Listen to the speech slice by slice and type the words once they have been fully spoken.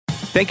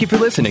Thank you for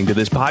listening to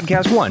this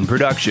Podcast One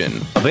production.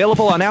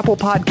 Available on Apple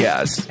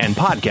Podcasts and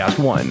Podcast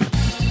One.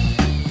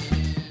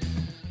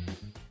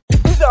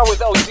 Who's on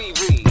with OG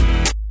Reid?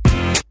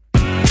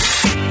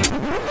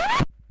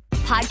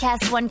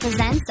 Podcast One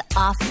presents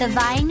Off the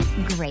Vine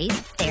Grape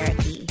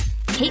Therapy.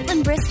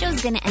 Kaitlyn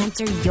Bristow's going to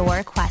answer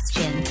your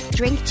questions,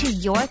 drink to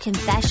your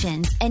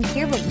confessions, and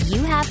hear what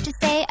you have to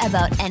say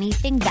about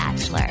anything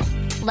Bachelor.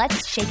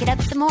 Let's shake it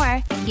up some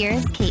more.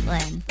 Here's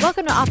Kaitlyn.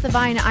 Welcome to Off the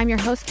Vine. I'm your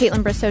host,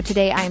 Kaitlyn Bristow.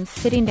 Today, I am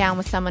sitting down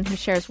with someone who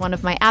shares one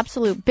of my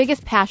absolute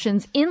biggest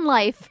passions in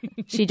life.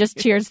 She just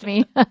cheers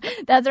me.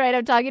 That's right.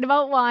 I'm talking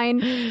about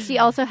wine. She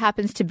also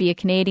happens to be a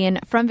Canadian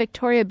from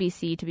Victoria,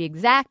 BC, to be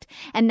exact,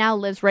 and now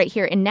lives right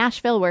here in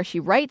Nashville, where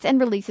she writes and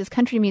releases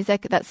country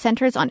music that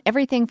centers on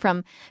everything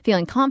from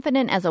feeling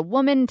confident as a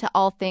woman to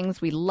all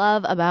things we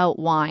love about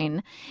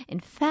wine. In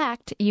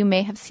fact, you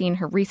may have seen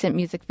her recent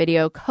music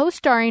video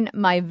co-starring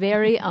my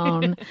very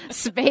own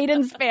Spade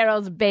and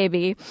Sparrow's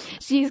baby.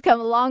 She's come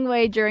a long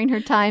way during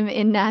her time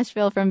in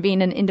Nashville, from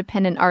being an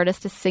independent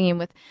artist to signing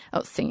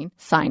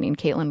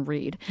Kaitlyn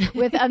Reid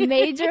with a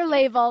major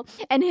label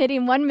and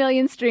hitting 1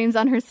 million streams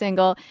on her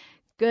single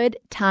Good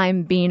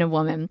Time Being a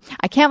Woman.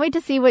 I can't wait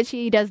to see what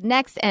she does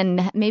next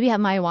and maybe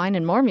have my wine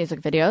and more music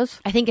videos.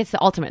 I think it's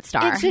the ultimate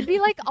star. It should be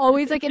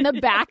always in the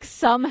back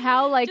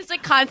somehow, just a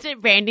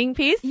constant branding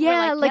piece.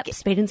 Yeah, yep,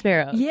 Spade and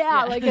Sparrow.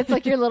 Yeah,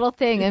 it's your little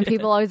thing and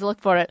people always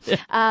look for it.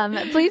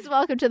 Please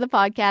welcome to the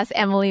podcast,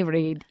 Emily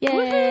Reid.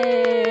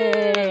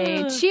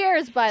 Yay! Woo-hoo!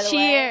 Cheers, by the way.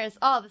 Cheers.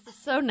 Oh, this is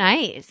so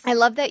nice. I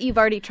love that you've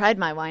already tried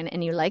my wine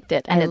and you liked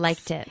it. And I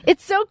liked it.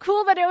 It's so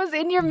cool that it was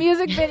in your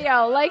music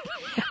video.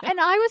 And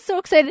I was so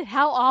excited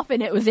how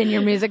often it was in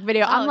your music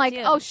video. I'm like,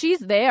 dude. Oh, she's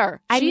there.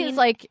 She's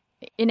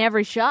in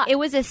every shot. It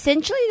was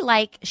essentially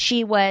like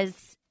she was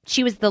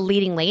the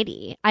leading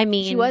lady. I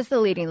mean, she was the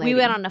leading lady. We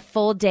went on a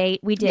full date.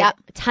 We did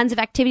tons of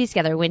activities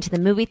together. We went to the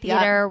movie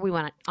theater. We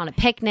went on a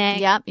picnic.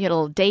 Yep. You had a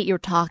little date. You were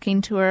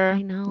talking to her.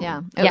 I know.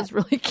 Yeah. It was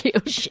really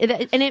cute.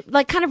 And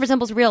it kind of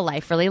resembles real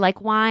life, really.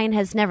 Wine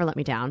has never let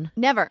me down.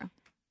 Never.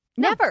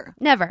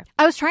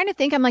 I was trying to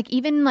think. I'm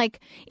even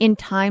in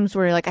times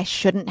where I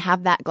shouldn't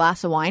have that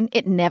glass of wine,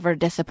 it never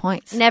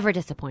disappoints. Never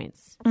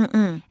disappoints.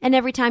 Mm-mm. And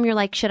every time you're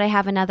like, should I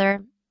have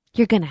another?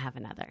 You're going to have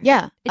another.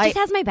 Yeah. It just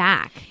has my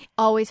back.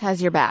 Always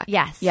has your back.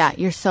 Yes. Yeah,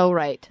 you're so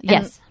right.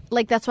 Yes.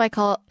 And, that's why I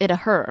call it a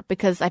her,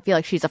 because I feel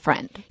like she's a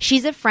friend.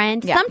 She's a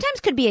friend. Yeah. Sometimes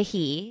could be a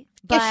he.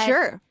 But,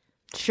 yeah,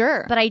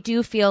 sure. But I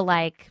do feel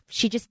like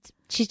she's just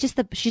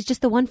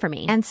the one for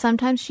me. And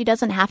sometimes she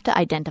doesn't have to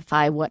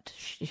identify what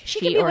she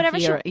can be whatever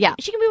she can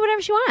be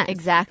whatever she wants.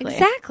 Exactly.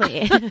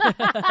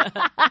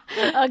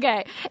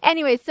 Okay.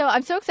 Anyway, so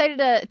I'm so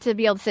excited to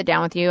be able to sit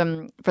down with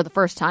you for the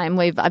first time.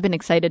 I've been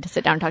excited to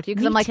sit down and talk to you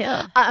because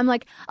I'm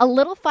like a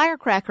little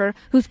firecracker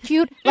who's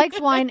cute,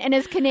 likes wine, and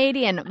is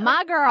Canadian.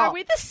 My girl. Are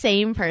we the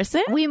same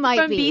person? We might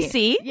from be.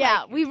 BC.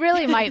 Yeah, we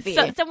really might be.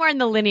 Somewhere in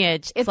the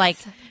lineage. It's I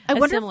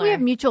wonder if we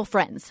have mutual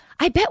friends.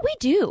 I bet we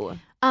do.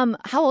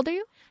 How old are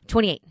you?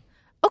 28.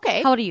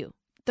 Okay. How old are you?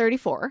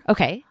 34.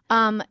 Okay.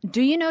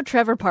 Do you know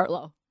Trevor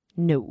Partlow?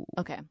 No.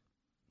 Okay.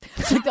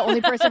 It's the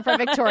only person from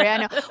Victoria I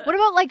know. What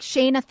about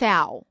Shayna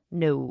Thau?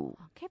 No.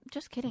 Okay,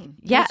 just kidding.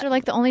 Yeah. Those are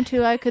the only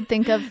two I could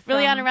think of.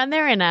 Really on a run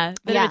there and a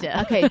bit of a dip.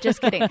 Okay,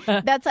 just kidding.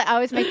 I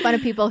always make fun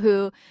of people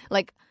who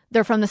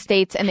they're from the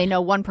States and they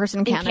know one person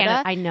in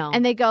Canada. I know.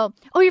 And they go,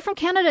 "Oh, you're from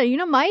Canada. You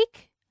know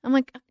Mike?" I'm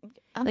like,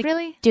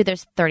 really? Dude,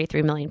 there's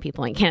 33 million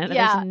people in Canada.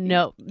 Yeah.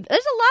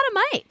 There's a lot of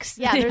Mikes.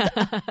 Yeah,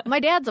 my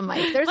dad's a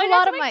Mike. There's My a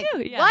lot dad's of a Mike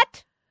Mike. too, yeah.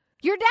 What?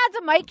 Your dad's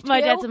a Mike too? My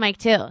dad's a Mike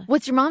too.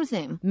 What's your mom's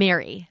name?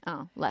 Mary.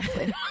 Oh,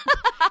 Leslie.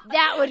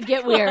 That would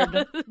get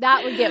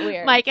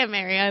weird. Mike and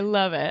Mary. I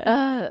love it.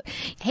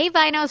 Hey,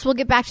 Vinos. We'll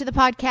get back to the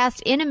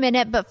podcast in a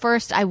minute, but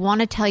first I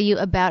want to tell you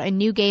about a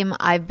new game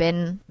I've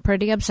been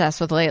pretty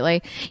obsessed with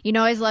lately. I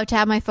always love to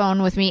have my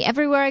phone with me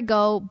everywhere I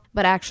go,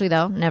 but actually,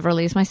 though, never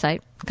leaves my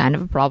sight. Kind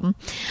of a problem.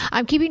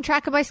 I'm keeping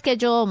track of my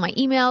schedule, my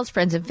emails,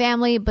 friends and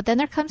family, but then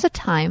there comes a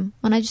time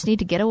when I just need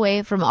to get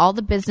away from all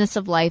the business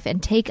of life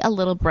and take a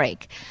little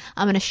break.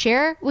 I'm going to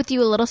share with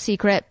you a little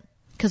secret,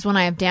 because when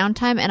I have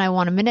downtime and I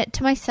want a minute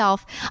to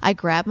myself, I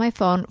grab my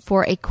phone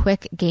for a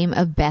quick game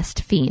of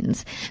Best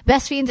Fiends.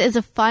 Best Fiends is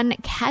a fun,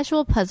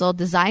 casual puzzle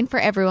designed for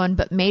everyone,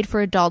 but made for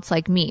adults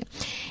like me.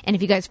 And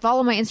if you guys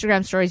follow my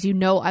Instagram stories, you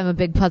know I'm a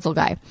big puzzle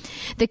guy.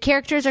 The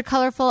characters are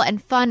colorful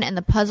and fun, and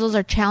the puzzles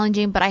are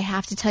challenging, but I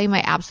have to tell you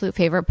my absolute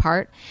favorite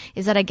part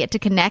is that I get to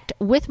connect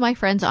with my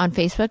friends on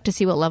Facebook to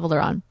see what level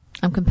they're on.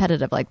 I'm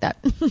competitive like that.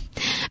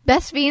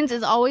 Best Fiends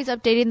is always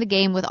updating the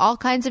game with all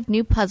kinds of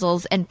new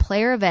puzzles and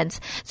player events,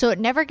 so it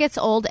never gets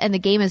old and the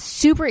game is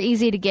super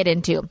easy to get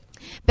into.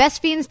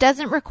 Best Fiends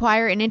doesn't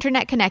require an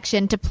internet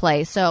connection to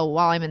play, so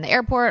while I'm in the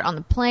airport, on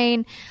the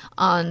plane,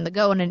 on the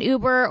go in an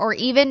Uber, or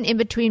even in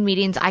between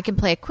meetings, I can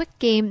play a quick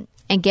game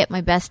and get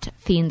my Best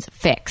Fiends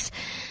fix.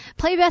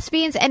 Play Best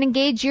Fiends and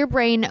engage your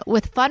brain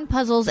with fun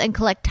puzzles and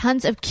collect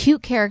tons of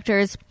cute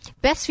characters.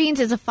 Best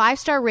Fiends is a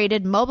 5-star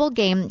rated mobile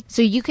game,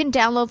 so you can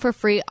download for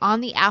free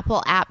on the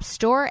Apple App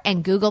Store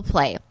and Google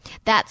Play.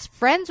 That's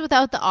Friends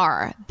without the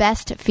R,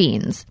 Best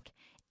Fiends.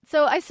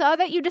 So I saw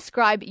that you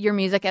describe your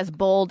music as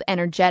bold,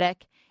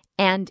 energetic,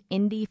 and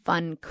indie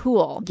fun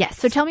cool. Yes.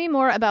 So tell me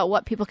more about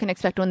what people can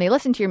expect when they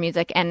listen to your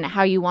music and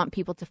how you want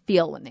people to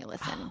feel when they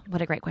listen. Oh,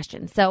 what a great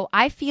question. So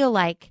I feel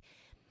like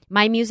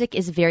my music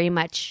is very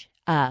much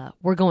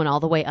we're going all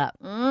the way up.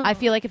 I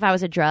feel like if I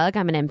was a drug,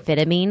 I'm an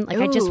amphetamine. Like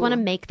I just want to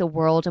make the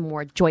world a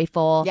more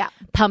joyful,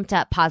 pumped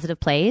up, positive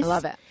place. I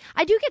love it.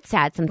 I do get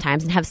sad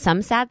sometimes and have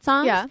some sad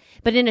songs. Yeah.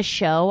 But in a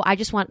show, I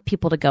just want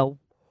people to go,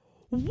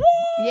 woo!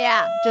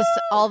 Yeah, just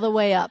all the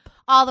way up.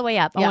 All the way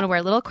up. I Yeah. want to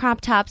wear little crop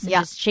tops and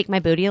just shake my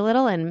booty a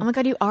little. And Oh my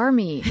God, you are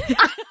me.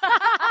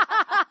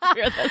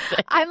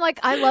 I'm like,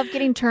 I love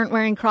getting turned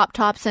wearing crop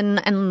tops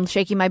and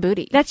shaking my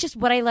booty. that's just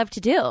what I love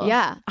to do.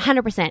 Yeah.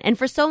 100%. And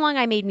for so long,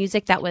 I made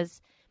music that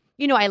was,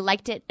 you know, I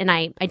liked it and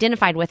I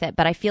identified with it.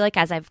 But I feel like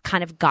as I've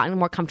kind of gotten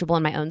more comfortable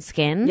in my own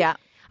skin, Yeah.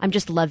 I'm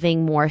just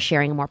loving more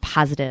sharing a more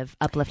positive,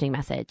 uplifting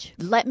message.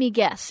 Let me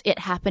guess, it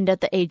happened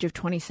at the age of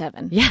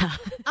 27. Yeah.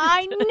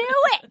 I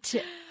knew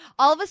it.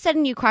 All of a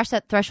sudden, you cross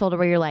that threshold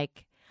where you're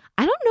like,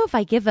 I don't know if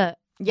I give a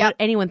what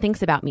anyone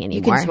thinks about me You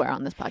anymore. can swear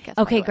on this podcast.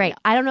 by Okay, the way. great.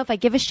 I don't know if I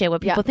give a shit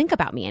what people Yeah. think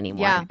about me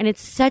anymore. Yeah. And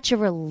it's such a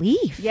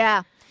relief.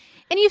 Yeah.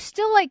 And you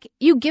still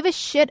you give a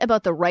shit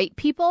about the right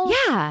people.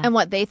 Yeah. And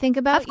what they think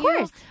about Of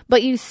course. you.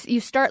 But you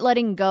start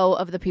letting go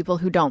of the people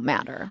who don't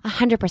matter.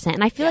 100%.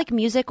 And I feel like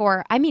music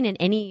in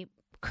any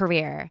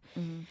career,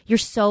 you're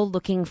so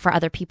looking for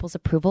other people's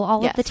approval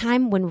all of the Yes.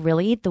 time when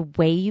really the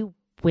way you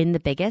win the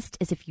biggest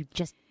is if you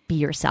just be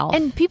yourself.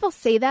 And people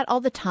say that all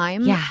the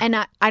time. Yeah. And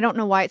I don't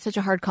know why it's such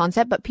a hard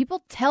concept, but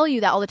people tell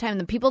you that all the time.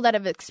 The people that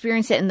have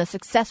experienced it and the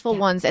successful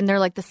ones, and they're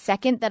like, the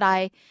second that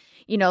I,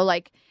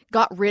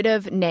 got rid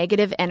of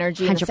negative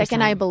energy, and the 100%.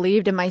 second I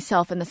believed in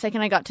myself, and the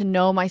second I got to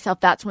know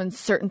myself, that's when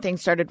certain things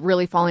started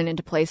really falling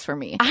into place for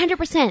me.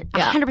 100%.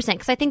 Yeah. 100%.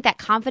 Because I think that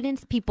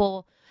confidence,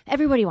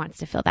 everybody wants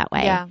to feel that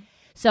way. Yeah.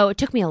 So it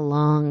took me a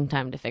long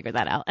time to figure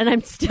that out. And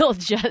I'm still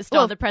just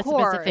on the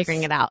precipice of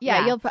figuring it out.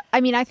 Yeah.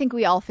 I think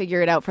we all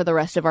figure it out for the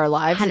rest of our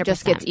lives. It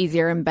just 100%. gets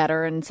easier and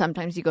better. And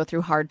sometimes you go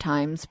through hard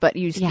times, but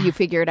you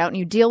figure it out and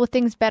you deal with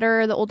things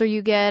better the older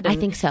you get. I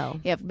and think so.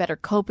 You have better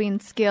coping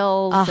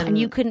skills. And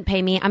you couldn't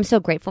pay me. I'm so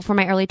grateful for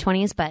my early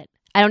 20s, but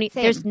I don't need,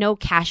 there's no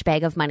cash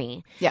bag of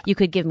money you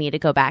could give me to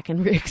go back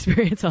and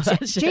re-experience all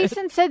that shit.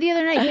 Jason said the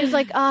other night, he was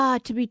like,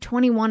 to be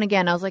 21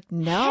 again. I was like,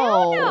 no.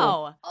 Hell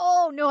no.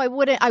 Oh, no, I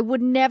wouldn't. I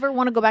would never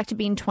want to go back to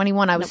being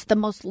 21. I was the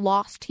most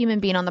lost human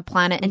being on the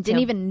planet and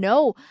didn't even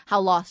know how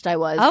lost I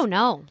was. Oh,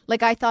 no.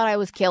 Like, I thought I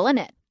was killing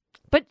it.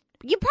 But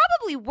you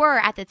probably were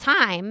at the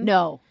time.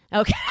 No.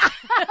 Okay.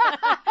 No,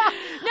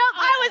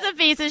 I was a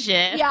piece of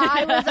shit. Yeah,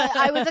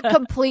 I was a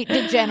complete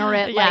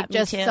degenerate, Yeah, like me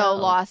just too. so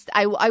lost.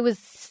 I was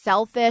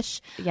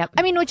selfish. Yep.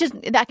 I mean,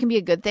 that can be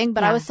a good thing,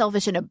 but I was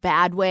selfish in a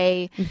bad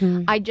way.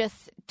 I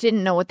just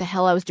didn't know what the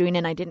hell I was doing,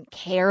 and I didn't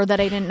care that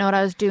I didn't know what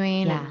I was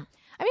doing. Yeah. And,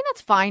 I mean,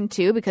 that's fine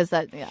too, because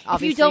that obviously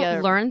If you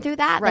don't learn through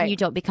that, then right. you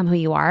don't become who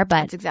you are.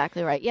 But That's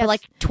exactly right. Yes. But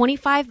like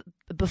 25,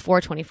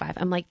 before 25,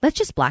 I'm like, let's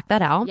just black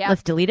that out. Yep.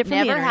 Let's delete it from the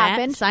Never internet.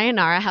 happened.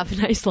 Sayonara. Have a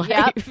nice life.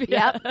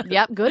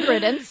 Yep. Good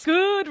riddance.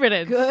 Good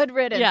riddance. Good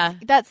riddance. Yeah.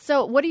 That's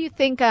so. What do you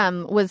think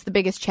was the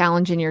biggest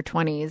challenge in your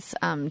 20s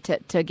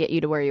to get you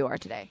to where you are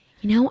today?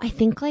 You know, I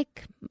think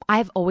like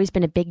I've always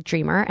been a big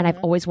dreamer and I've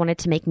always wanted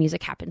to make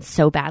music happen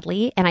so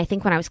badly. And I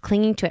think when I was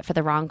clinging to it for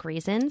the wrong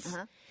reasons,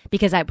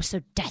 because I was so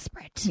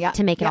desperate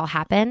to make it all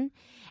happen.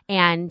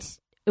 And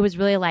it was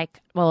really like,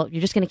 well, you're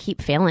just going to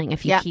keep failing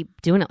if you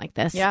keep doing it like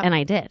this. Yeah. And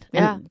I did.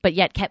 Yeah. But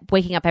yet kept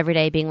waking up every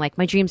day being like,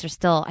 my dreams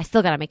are I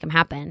still got to make them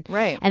happen.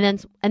 Right. And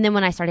then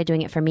when I started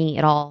doing it for me,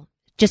 it all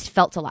just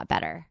felt a lot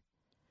better.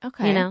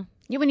 Okay. You know?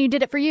 When you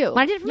did it for you. When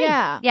I did it for me.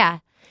 Yeah. Yeah.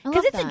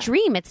 Because it's a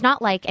dream. It's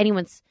not like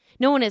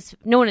no one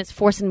is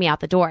forcing me out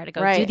the door to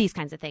go do these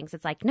kinds of things.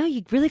 It's like, no,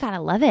 you really got to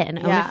love it and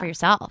own it for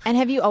yourself. And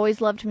have you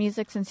always loved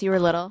music since you were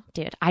little?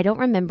 Dude, I don't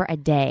remember a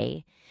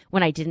day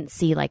when I didn't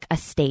see like a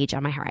stage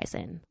on my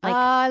horizon. Like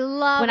I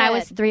love when it. I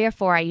was 3 or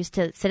 4, I used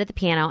to sit at the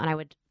piano and I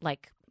would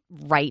like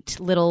write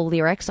little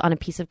lyrics on a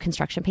piece of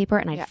construction paper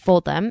and I'd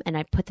fold them and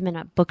I'd put them in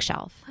a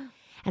bookshelf.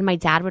 And my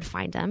dad would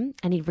find them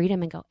and he'd read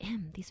them and go,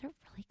 these are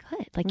really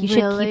good. Like you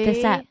should keep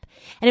this up.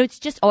 And it was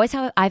just always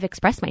how I've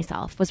expressed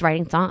myself was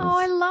writing songs. Oh,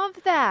 I love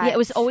that. Yeah, it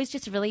was always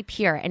just really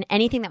pure. And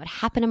anything that would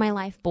happen in my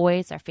life,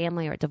 boys or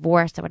family or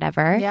divorce or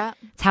whatever,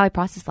 it's how I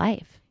process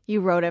life.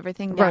 You wrote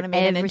everything down and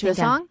made it into a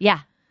song? Yeah.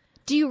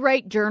 Do you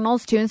write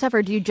journals too and stuff,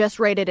 or do you just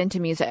write it into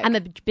music? I'm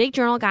a big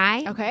journal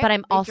guy. Okay. But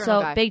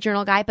I'm big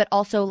journal guy, but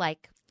also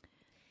like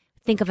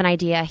think of an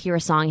idea, hear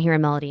a song, hear a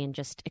melody, and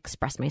just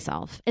express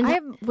myself. And I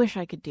wish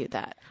I could do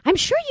that. I'm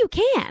sure you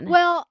can.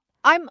 Well,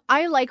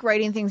 I like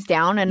writing things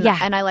down and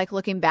I like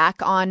looking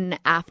back on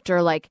after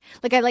I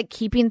like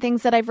keeping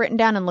things that I've written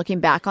down and looking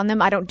back on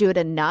them. I don't do it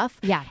enough.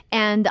 Yeah.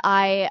 And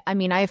I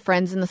mean I have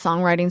friends in the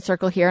songwriting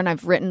circle here and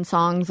I've written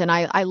songs and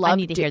I love I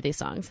need to hear these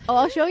songs. Oh,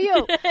 I'll show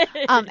you.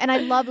 And I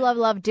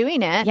love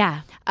doing it.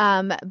 Yeah.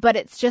 But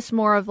it's just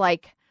more of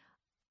like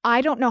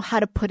I don't know how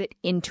to put it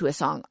into a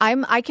song.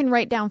 I can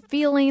write down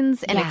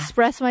feelings and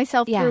express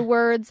myself through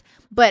words,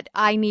 but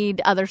I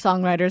need other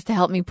songwriters to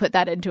help me put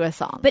that into a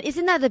song. But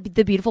isn't that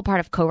the beautiful part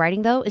of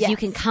co-writing, though? Is you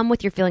can come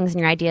with your feelings and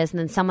your ideas, and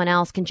then someone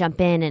else can jump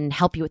in and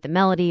help you with the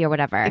melody or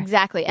whatever.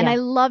 Exactly. And I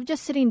love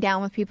just sitting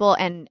down with people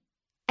and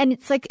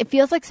it's like, it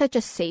feels like such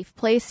a safe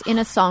place in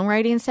a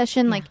songwriting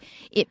session. Like,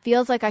 it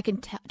feels like I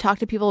can talk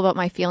to people about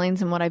my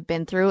feelings and what I've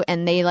been through.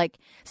 And they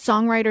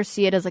songwriters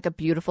see it as like a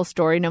beautiful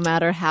story, no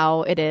matter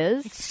how it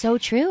is. It's so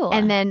true.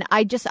 And then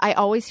I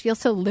always feel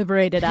so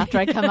liberated after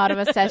I come out of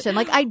a session.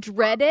 Like, I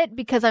dread it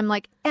because I'm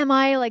like,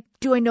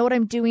 do I know what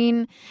I'm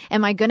doing?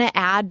 Am I going to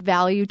add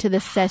value to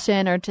this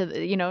session or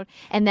to,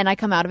 and then I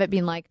come out of it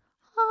being like,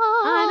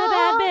 I'm a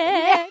bad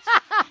bitch.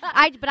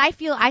 But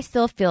I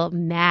still feel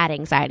mad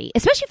anxiety,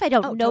 especially if I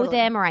don't know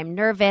them or I'm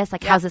nervous.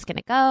 Like, how's this going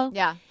to go?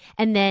 Yeah.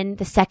 And then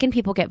the second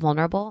people get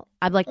vulnerable,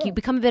 I'm like, you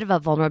become a bit of a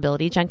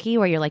vulnerability junkie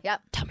where you're like,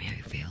 tell me how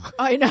you feel.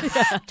 I know.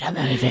 Tell me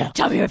how you feel.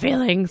 Tell me your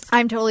feelings.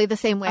 I'm totally the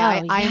same way.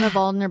 I am a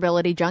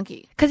vulnerability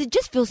junkie. Because it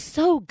just feels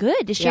so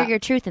good to share your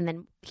truth and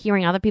then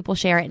hearing other people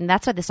share it. And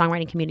that's why the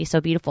songwriting community is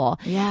so beautiful.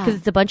 Yeah. Because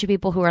it's a bunch of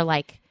people who are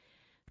like,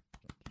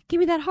 give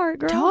me that heart,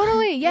 girl.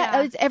 Totally.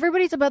 Yeah.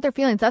 Everybody's about their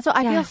feelings. That's what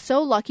I feel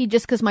so lucky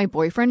just because my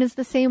boyfriend is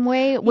the same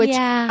way, which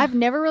I've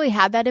never really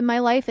had that in my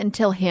life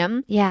until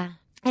him. Yeah.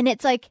 And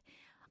it's like,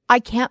 I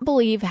can't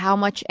believe how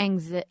much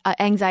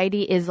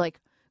anxiety is like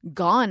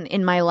gone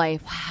in my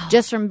life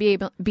just from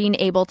being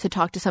able to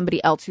talk to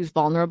somebody else who's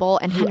vulnerable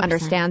and who 100%.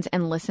 Understands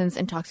and listens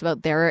and talks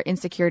about their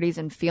insecurities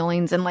and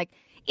feelings. And like,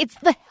 it's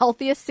the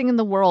healthiest thing in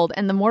the world.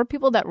 And the more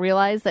people that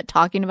realize that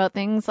talking about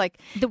things like...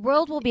 The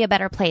world will be a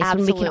better place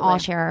when we can all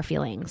share our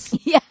feelings.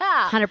 Yeah.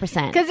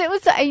 100%. Because it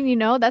was,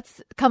 that's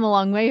come a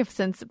long way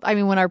since,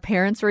 when our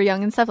parents were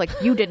young and stuff, like,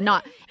 you did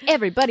not.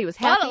 Everybody was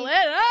happy. Bottle it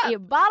up. You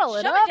bottle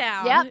it Shove up. it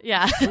down. Yeah.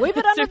 Yeah. Sweep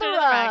it under the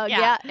rug.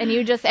 Yeah. And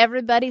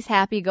everybody's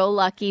happy, go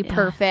lucky,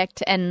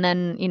 perfect. And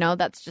then,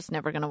 that's just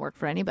never going to work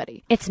for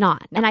anybody. It's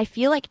not. And I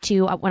feel like,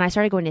 too, when I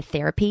started going to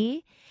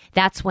therapy,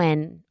 that's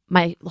when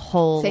my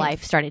whole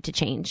life started to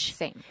change.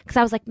 Same. Because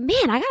I was like,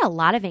 man, I got a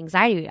lot of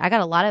anxiety. I got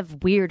a lot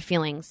of weird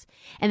feelings.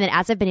 And then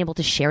as I've been able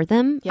to share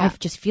them, I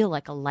just feel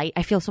like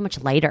I feel so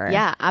much lighter.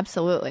 Yeah,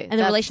 absolutely. And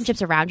the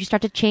relationships around you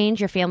start to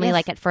change. Your family,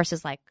 like, at first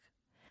is like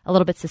a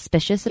little bit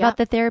suspicious about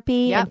the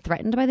therapy and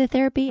threatened by the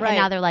therapy. Right. And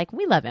now they're like,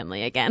 we love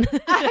Emily again.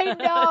 I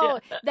know.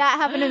 That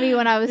happened to me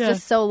when I was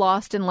just so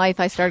lost in life.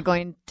 I started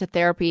going to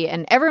therapy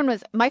and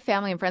my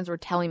family and friends were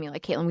telling me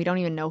like, Kaitlyn, we don't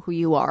even know who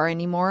you are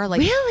anymore. Like,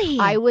 really?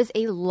 I was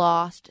a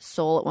lost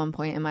soul at one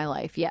point in my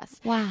life.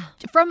 Yes. Wow.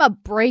 From a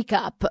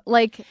breakup.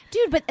 Like,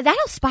 dude, but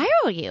that'll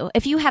spiral you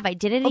if you have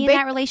identity in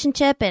that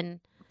relationship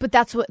But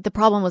that's what the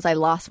problem was. I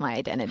lost my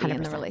identity 100%.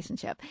 in the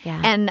relationship.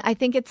 Yeah. And I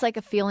think it's like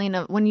a feeling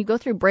of when you go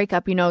through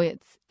breakup,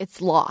 it's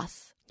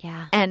loss.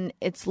 Yeah. And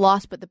it's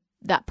loss, but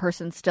that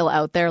person's still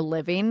out there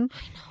living. I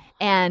know.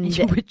 And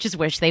you would just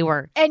wish they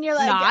were. And you're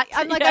like, not.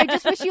 I'm like, I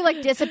just wish you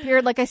like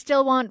disappeared. Like, I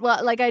still want,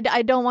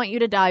 I don't want you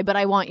to die, but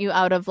I want you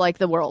out of like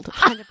the world.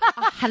 100%.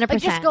 Like,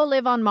 just go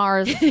live on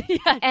Mars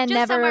and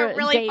never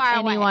really date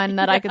anyone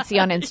that I could see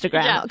on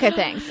Instagram. Okay,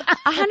 thanks.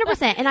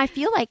 100%. And I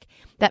feel like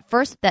the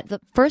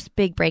first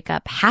big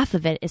breakup, half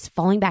of it is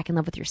falling back in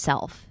love with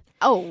yourself.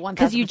 Oh, 1,000%.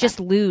 Because you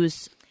just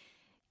lose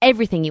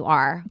everything you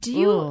are.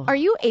 Are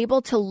you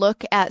able to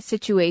look at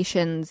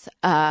situations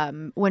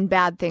when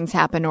bad things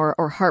happen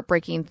or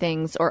heartbreaking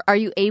things, or are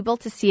you able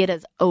to see it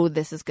as, oh,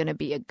 this is going to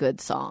be a good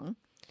song?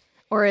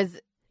 Or is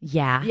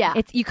Yeah.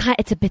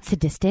 It's a bit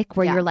sadistic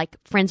where you're like,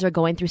 friends are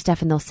going through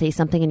stuff and they'll say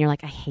something and you're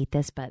like, I hate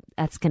this, but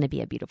that's going to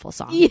be a beautiful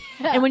song. Yeah.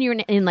 And when you're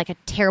in like a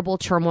terrible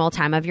turmoil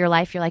time of your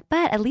life, you're like,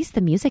 but at least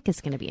the music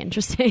is going to be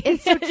interesting.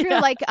 It's so true.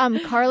 Like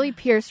Carly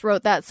Pearce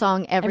wrote that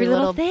song, Every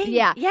Little Thing.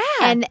 Yeah. Yeah.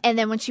 And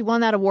then when she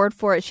won that award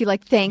for it, she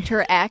like thanked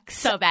her ex.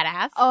 So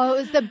badass. Oh,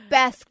 it was the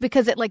best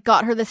because it like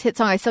got her this hit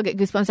song. I still get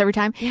goosebumps every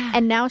time. Yeah.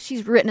 And now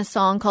she's written a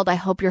song called I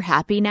Hope You're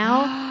Happy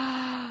Now.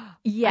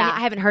 Yeah. I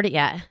haven't heard it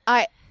yet.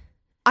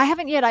 I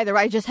haven't yet either.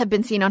 I just have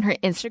been seen on her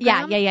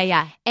Instagram.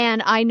 Yeah.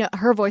 And I know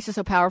her voice is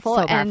so powerful.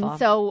 And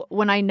so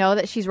when I know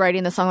that she's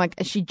writing the song, like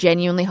she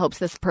genuinely hopes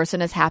this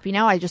person is happy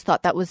now, I just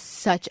thought that was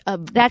such a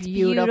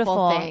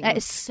beautiful thing. That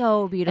is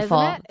so beautiful.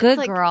 Isn't it? Good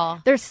like,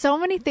 girl. There's so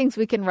many things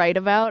we can write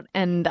about.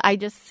 And I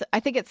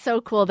think it's so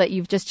cool that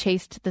you've just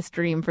chased this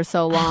dream for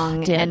so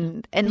long.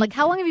 And like,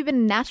 how long have you been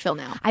in Nashville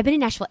now? I've been in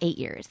Nashville 8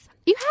 years.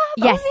 You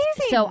have? Yes.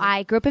 Amazing. So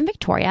I grew up in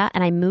Victoria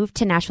and I moved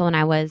to Nashville when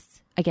I was,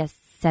 I guess,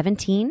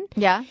 17.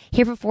 Yeah.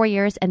 Here for 4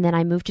 years, and then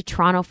I moved to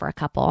Toronto for a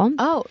couple.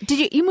 Oh,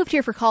 did you moved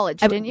here for college,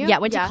 didn't you? Yeah,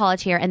 went to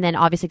college here, and then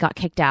obviously got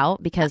kicked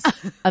out because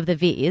of the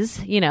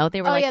V's. You know,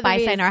 they were like, bye,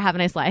 sayonara, have a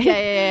nice life.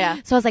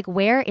 Yeah. So I was like,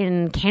 where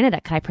in Canada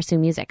could I pursue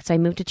music? So I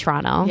moved to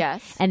Toronto.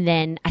 Yes. And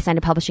then I signed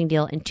a publishing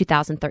deal in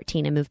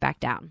 2013 and moved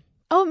back down.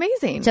 Oh,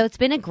 amazing. So it's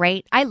been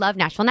I love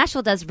Nashville.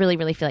 Nashville does really,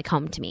 really feel like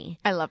home to me.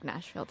 I love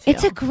Nashville too.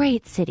 It's a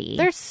great city.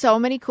 There's so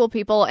many cool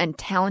people and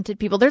talented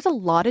people. There's a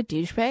lot of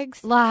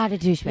douchebags.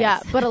 Yeah,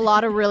 but a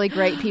lot of really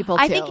great people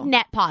too. I think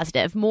net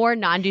positive, more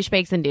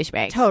non-douchebags than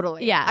douchebags.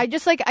 Totally. Yeah. I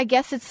just I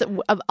guess it's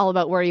all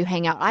about where you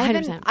hang out. I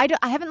haven't 100%.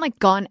 I haven't like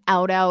gone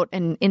out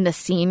and in the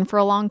scene for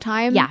a long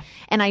time. Yeah.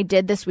 And I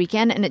did this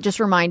weekend, and it just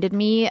reminded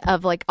me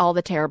of like all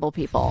the terrible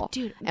people.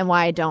 Dude. And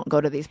why I don't go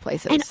to these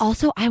places. And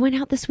also, I went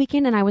out this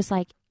weekend and I was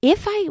like,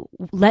 if I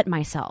let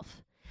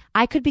myself,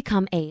 I could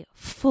become a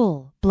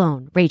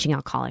full-blown raging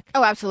alcoholic.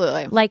 Oh,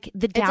 absolutely. Like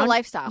it's a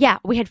lifestyle. Yeah.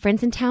 We had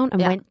friends in town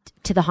and went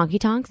to the honky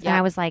tonks. And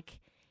I was like,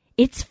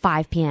 it's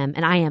 5 p.m.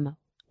 and I am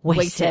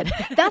wasted.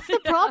 That's the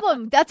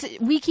problem.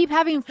 We keep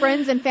having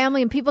friends and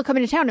family and people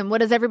coming to town. And what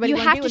does everybody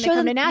want to do when they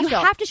come to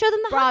Nashville? You have to show them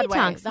the Broadway,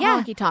 honky tonks. The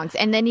honky tonks.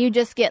 And then you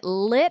just get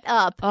lit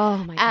up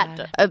God.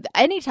 at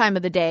any time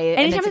of the day.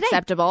 Any and time it's of the day.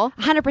 acceptable.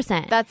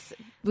 100%.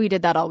 We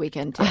did that all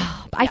weekend too.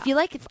 I feel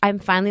like I'm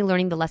finally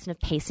learning the lesson of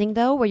pacing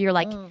though, where you're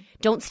like,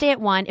 don't stay at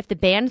one. If the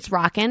band's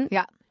rocking,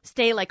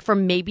 stay like for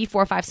maybe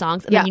 4 or 5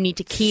 songs, and then you need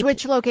to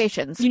switch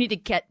locations. You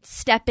need to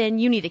step in.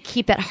 You need to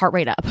keep that heart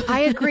rate up. I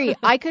agree.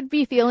 I could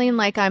be feeling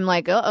like I'm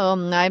like,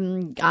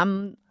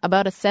 I'm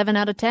about a 7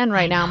 out of 10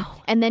 right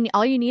now, and then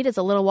all you need is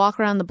a little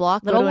walk around the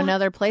block, go to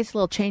another place, a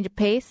little change of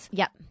pace.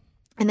 Yep.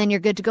 And then you're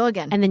good to go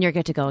again.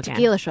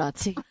 Tequila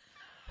shots.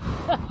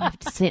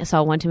 I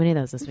saw one too many of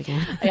those this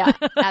weekend. Yeah,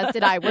 as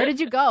did I. Where did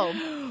you go?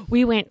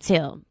 We went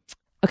to,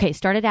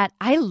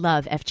 I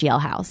love FGL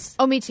House.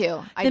 Oh, me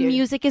too. The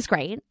music is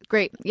great.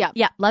 Great. Yeah.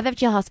 Yeah, love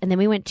FGL House. And then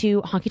we went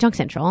to Honky Tonk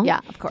Central. Yeah,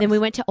 of course. Then we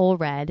went to Old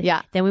Red.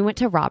 Yeah. Then we went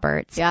to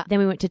Roberts. Yeah. Then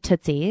we went to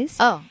Tootsie's.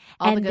 Oh,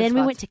 and then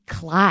we went to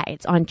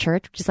Clyde's on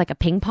Church, which is like a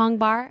ping pong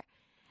bar.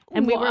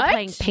 And we were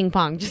playing ping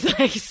pong, just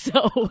like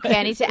so. Okay,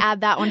 I need to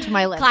add that one to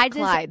my list. Clyde's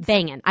is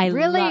banging.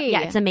 Really?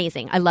 Yeah, it's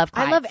amazing. I love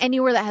Clyde's. I love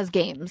anywhere that has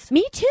games.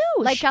 Me too.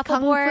 Like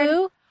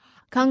shuffleboard.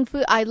 Kung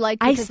Fu. I like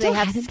because they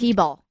have skee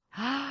ball.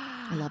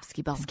 I love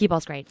skee ball. Skee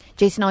ball's great.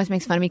 Jason always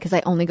makes fun of me because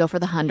I only go for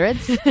the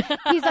hundreds.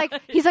 He's like,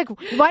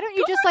 why don't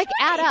you just like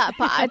add up?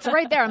 It's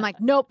right there. I'm like,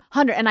 nope,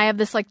 100. And I have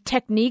this like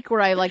technique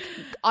where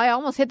I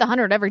almost hit the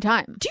 100 every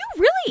time. Do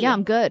you really? Yeah,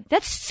 I'm good.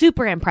 That's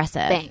super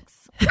impressive. Thanks.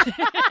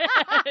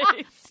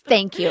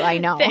 Thank you. I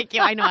know. Thank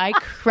you. I know. I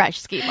crush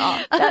skee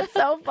ball. That's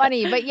so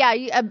funny. But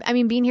yeah, I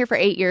mean, being here for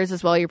 8 years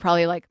as well, you're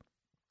probably like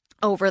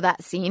over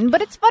that scene.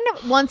 But it's fun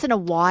once in a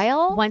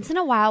while.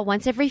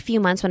 Once every few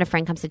months when a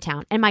friend comes to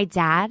town. And my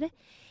dad,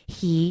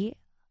 he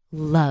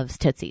loves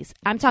Tootsie's.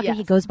 I'm talking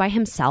he goes by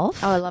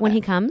himself when he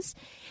comes.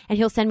 And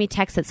he'll send me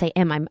texts that say,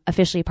 I'm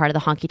officially part of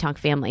the honky tonk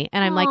family.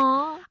 And I'm like,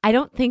 I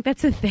don't think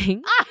that's a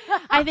thing.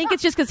 I think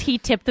it's just because he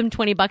tipped them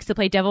 $20 to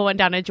play Devil Went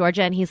Down in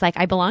Georgia. And he's like,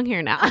 I belong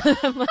here now.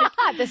 I'm like,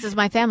 this is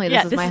my family.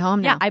 This is my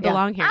home now. Yeah, I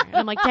belong here. And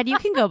I'm like, Dad, you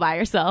can go by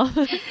yourself.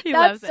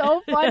 That's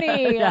so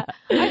funny.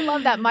 I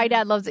love that. My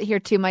dad loves it here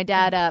too. My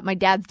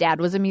dad's dad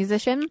was a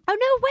musician. Oh,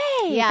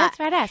 no way. Yeah. That's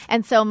badass.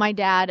 And so my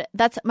dad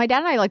and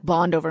I like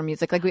bond over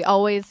music. Like we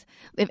always,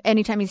 if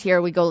anytime he's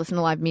here, we go listen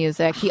to live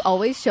music. He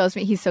always shows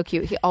me, he's so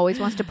cute. He always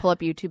wants to pull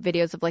up YouTube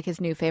videos of like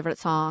his new favorite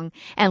song,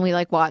 and we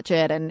like watch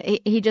it, and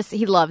he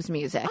loves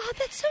music. Oh,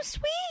 that's so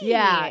sweet.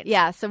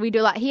 Yeah. So we do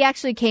a lot. He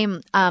actually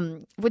came,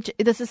 which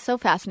this is so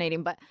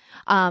fascinating, but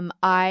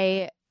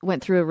I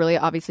went through a really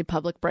obviously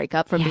public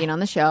breakup from being on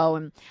the show,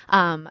 and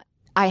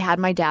I had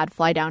my dad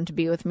fly down to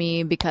be with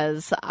me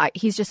because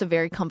he's just a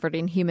very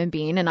comforting human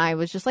being, and I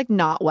was just like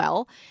not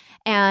well,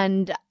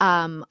 and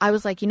I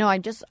was like, I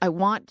don't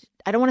want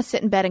to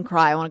sit in bed and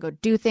cry. I want to go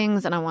do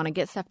things, and I want to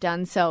get stuff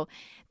done. So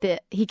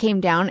he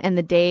came down, and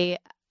the day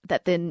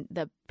that then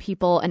the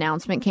People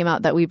announcement came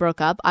out that we broke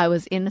up, I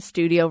was in the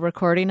studio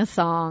recording a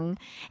song,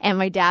 and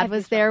my dad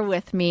was there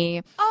with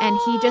me, and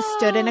he just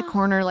stood in a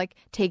corner like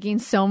taking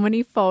so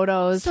many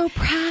photos. So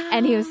proud.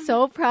 And he was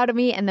so proud of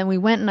me. And then we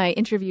went and I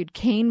interviewed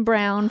Kane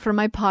Brown for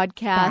my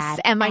podcast,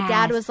 and my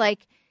dad was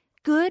like,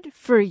 good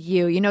for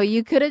you.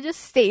 You could have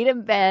just stayed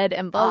in bed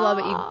and blah, blah,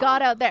 but you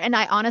got out there. And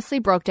I honestly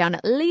broke down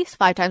at least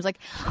 5 times. Like,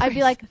 I'd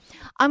be like,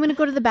 I'm going to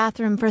go to the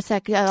bathroom for a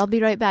sec. I'll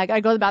be right back.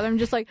 I go to the bathroom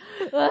just like,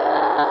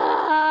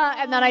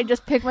 and then I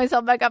just pick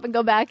myself back up and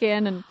go back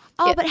in. And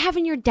but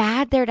having your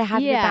dad there to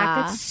have your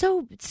back, that's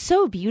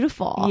so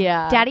beautiful.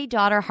 Yeah.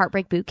 Daddy-daughter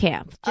heartbreak boot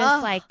camp.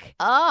 Just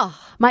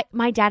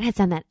my dad has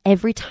done that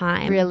every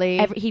time. Really?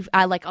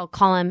 I'll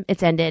call him.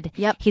 It's ended.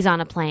 Yep. He's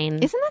on a plane.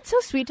 Isn't that so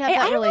sweet to have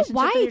that relationship?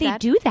 I don't know why with your they dad?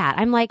 do that.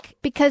 I'm like,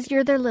 because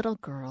you're their little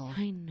girl.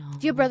 I know.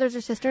 Do you have brothers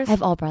or sisters? I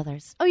have all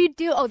brothers. Oh, you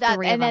do? Oh, that,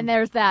 3 of and then them.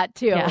 there's that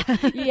too.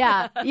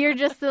 Yeah. You're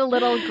just the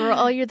little girl.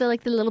 Oh, you're the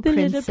little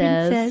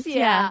princess.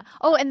 Yeah.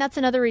 Oh, and that's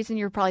another reason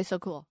you're probably so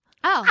cool.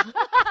 Oh.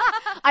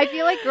 I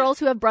feel like girls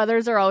who have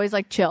brothers are always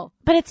like chill.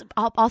 But it's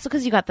also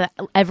because you got the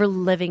ever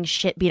living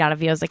shit beat out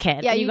of you as a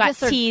kid. Yeah, and you got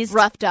just are teased,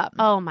 roughed up.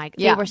 Oh my!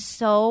 Yeah. They were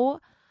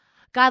so.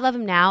 God love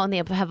them now, and they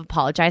have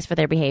apologized for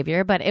their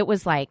behavior. But it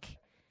was like,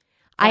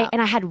 I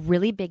had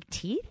really big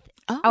teeth.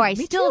 Oh, I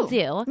me still too.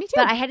 do. Me too.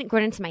 But I hadn't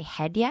grown into my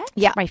head yet.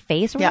 Yeah. My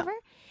face or Yeah. whatever.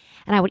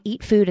 And I would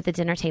eat food at the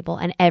dinner table,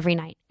 and every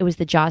night it was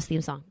the Jaws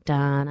theme song,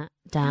 Donna,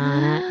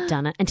 Donna,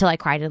 Donna, until I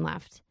cried and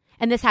left.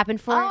 And this happened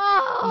for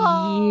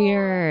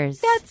years.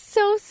 That's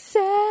so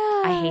sad.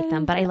 I hate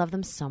them, but I love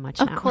them so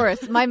much now. Of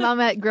course. My mom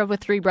grew up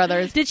with 3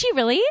 brothers. Did she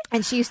really?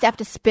 And she used to have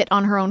to spit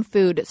on her own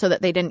food so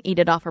that they didn't eat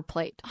it off her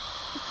plate.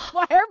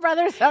 Why are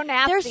brothers so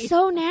nasty? They're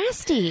so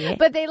nasty.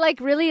 But they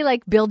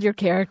really build your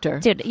character.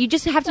 Dude, you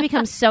just have to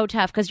become so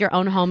tough because your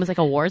own home is like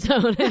a war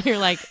zone. And you're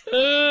like,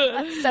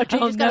 that's so true.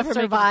 You just gotta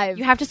survive.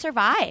 You have to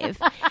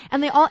survive.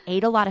 And they all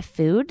ate a lot of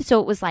food. So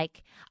it was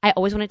like, I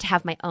always wanted to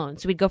have my own.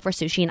 So we'd go for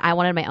sushi and I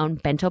wanted my own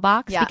bento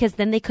box because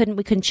then we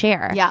couldn't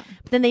share. Yeah.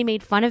 But then they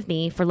made fun of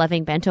me for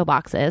loving bento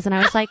boxes. And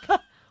I was like,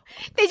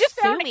 they just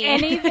found me.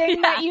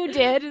 anything that you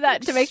did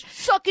to make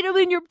sucking them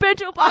in your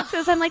bento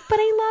boxes. I'm like, but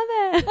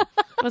I love it.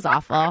 It was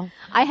awful.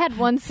 I had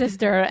one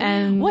sister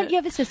and What? You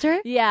have a sister?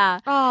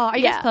 Yeah. Oh, are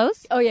you guys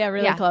close? Oh yeah,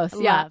 really close.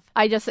 Love. Yeah.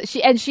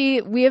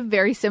 We have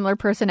very similar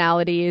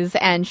personalities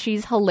and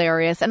she's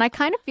hilarious. And I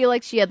kind of feel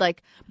like she had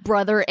like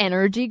brother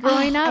energy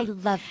growing up. I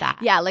love that.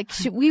 Yeah, like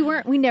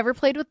we never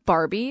played with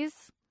Barbies.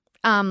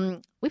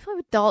 We played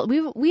with dolls.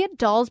 We had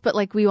dolls, but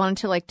like we wanted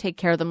to like take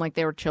care of them like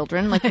they were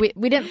children. Like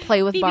we didn't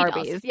play with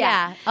Barbies. Dolls.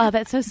 Yeah. Oh,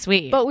 that's so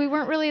sweet. But we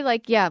weren't really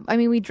like, I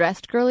mean, we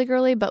dressed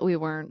girly, but we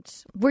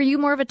weren't. Were you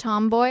more of a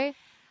tomboy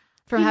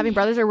from having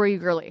brothers, or were you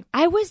girly?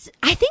 I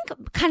think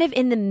kind of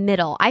in the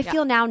middle. I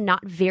feel now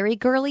not very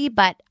girly,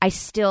 but I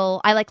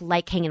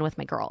like hanging with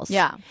my girls.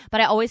 Yeah.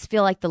 But I always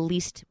feel like the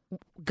least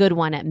good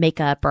one at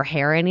makeup or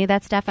hair, any of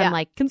that stuff. I'm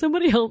like, can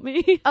somebody help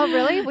me? Oh,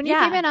 really? When you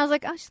came in, I was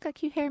like, oh, she's got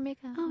cute hair and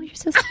makeup. Oh, you're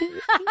so sweet.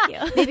 Thank you.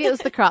 Maybe it was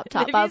the crop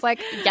top. I was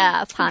like,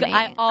 yes, honey.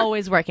 I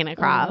always work in a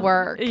crop.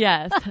 Work.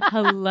 Yes.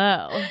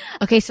 Hello.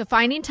 Okay, so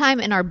finding time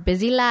in our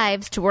busy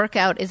lives to work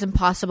out is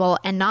impossible,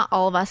 and not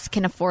all of us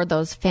can afford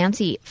those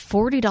fancy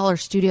 $40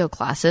 studio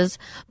classes,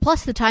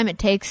 plus the time it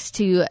takes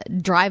to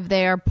drive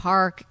there,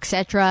 park,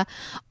 etc.,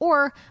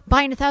 or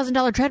buying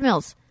 $1,000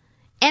 treadmills.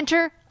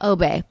 Enter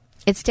Obey.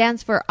 It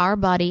stands for Our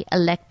Body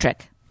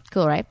Electric.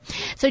 Cool, right?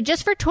 So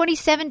just for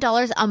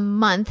 $27 a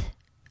month,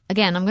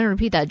 again, I'm going to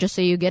repeat that just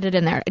so you get it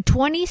in there.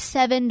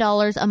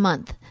 $27 a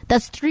month.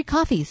 That's 3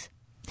 coffees.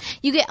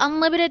 You get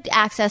unlimited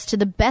access to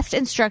the best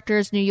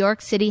instructors New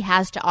York City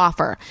has to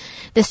offer.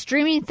 The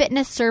streaming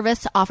fitness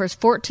service offers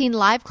 14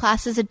 live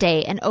classes a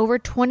day and over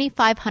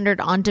 2,500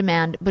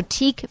 on-demand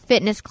boutique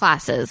fitness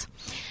classes.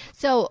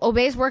 So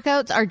Obey's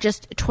workouts are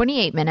just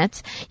 28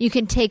 minutes. You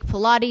can take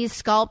Pilates,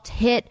 Sculpt,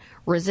 HIIT,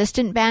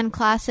 resistant band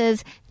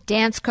classes,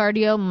 dance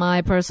cardio,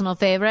 my personal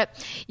favorite,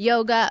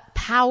 yoga,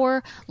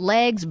 power,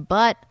 legs,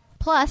 butt.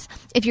 Plus,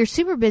 if you're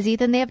super busy,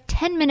 then they have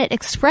 10-minute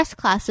express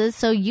classes,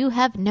 so you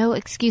have no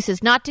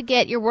excuses not to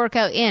get your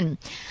workout in.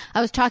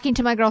 I was talking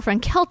to my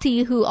girlfriend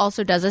Kelty, who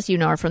also does this. You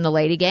know her from the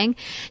Lady Gang.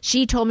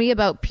 She told me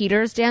about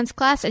Peter's dance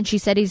class, and she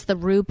said he's the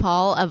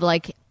RuPaul of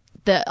like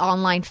the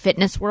online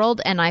fitness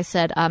world. And I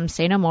said,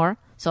 say no more.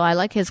 So I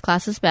like his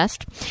classes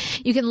best.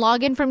 You can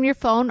log in from your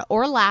phone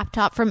or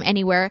laptop from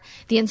anywhere.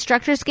 The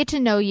instructors get to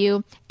know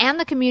you, and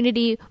the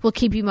community will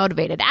keep you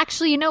motivated.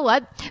 Actually, you know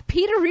what?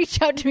 Peter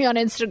reached out to me on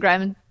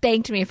Instagram and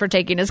thanked me for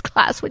taking his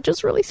class, which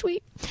was really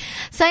sweet.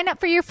 Sign up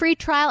for your free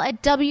trial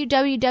at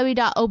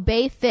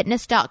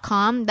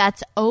www.obeyfitness.com.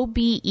 That's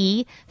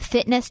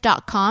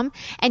OBEfitness.com,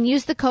 and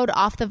use the code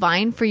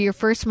OFFTHEVINE for your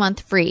first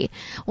month free.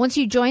 Once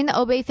you join the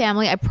Obey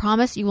family, I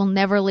promise you will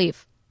never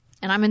leave.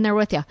 And I'm in there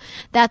with you.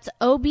 That's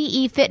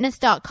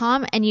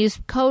OBEfitness.com, and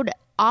use code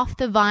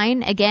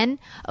OFFTHEVINE. Again,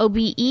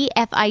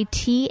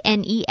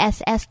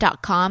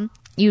 OBEFITNESS.com.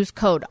 Use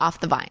code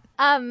OFFTHEVINE.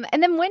 And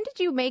then when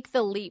did you make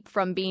the leap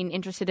from being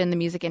interested in the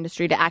music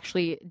industry to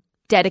actually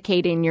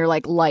dedicating your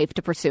like life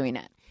to pursuing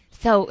it?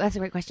 So that's a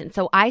great question.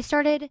 So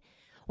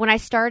when I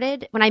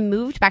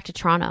moved back to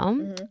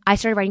Toronto, I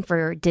started writing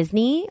for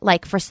Disney,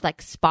 like for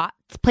like spot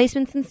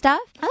placements and stuff.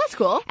 Oh, that's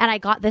cool. And I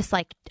got this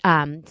like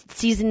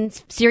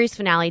series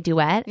finale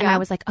duet, and I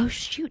was like, oh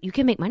shoot, you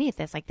can make money at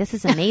this. Like, this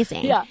is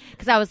amazing. Yeah.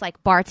 Because I was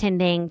like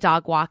bartending,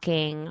 dog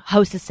walking,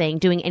 hostessing,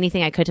 doing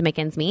anything I could to make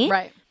ends meet.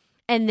 Right.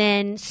 And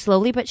then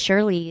slowly but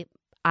surely,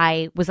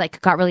 I was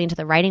like, got really into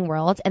the writing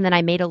world. And then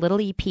I made a little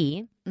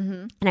EP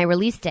and I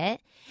released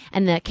it.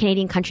 And the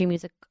Canadian Country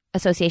Music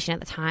Association at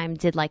the time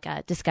did like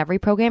a discovery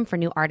program for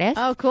new artists.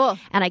 Oh, cool.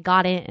 And I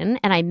got in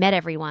and I met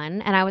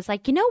everyone. And I was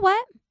like, you know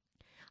what?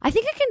 I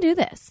think I can do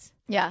this.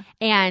 Yeah.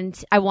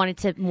 And I wanted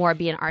to more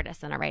be an artist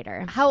than a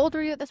writer. How old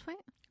were you at this point?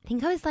 I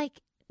think I was like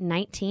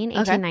 19.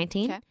 Okay.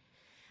 19. Okay.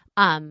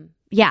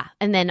 Yeah.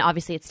 And then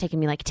obviously it's taken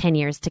me like 10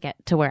 years to get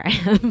to where I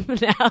am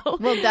now.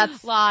 Well,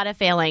 that's a lot of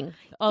failing.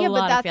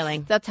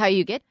 That's how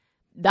you get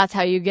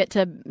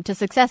to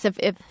success.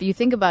 If you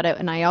think about it,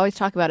 and I always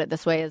talk about it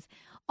this way, is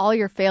all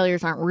your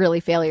failures aren't really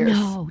failures.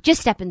 No,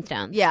 just stepping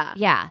stones. Yeah.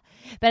 Yeah.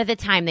 But at the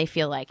time, they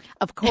feel like,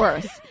 Of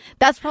course.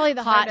 That's probably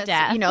the Hot hardest.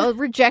 death. You know,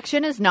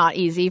 rejection is not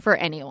easy for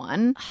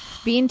anyone.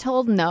 Being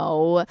told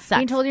no. Sucks.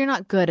 Being told you're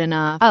not good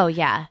enough. oh,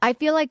 yeah. I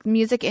feel like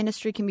music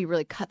industry can be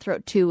really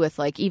cutthroat too with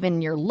like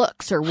even your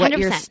looks or what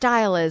your 100%.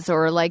 style is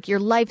or like your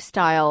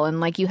lifestyle and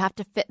like you have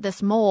to fit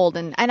this mold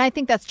and I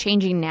think that's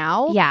changing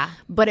now. Yeah.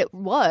 But it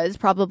was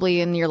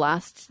probably in your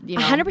last, you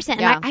know. 100%.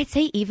 Yeah. And I'd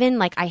say even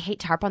like, I hate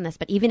to harp on this,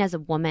 but even as a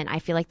woman, I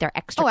feel like they're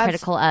extra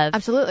critical of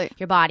absolutely.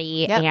 your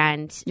body Yep.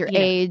 and Your you know,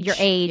 age. your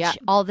age, Yeah.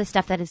 all this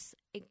stuff that is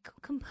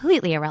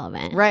completely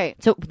irrelevant. Right.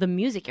 So the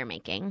music you're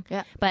making.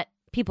 Yeah. But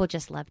people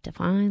just love to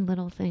find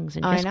little things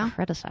and I just know.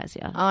 criticize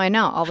you. Oh, I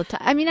know, all the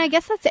time. I mean, I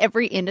guess that's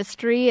every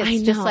industry. It's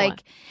I just know.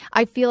 like,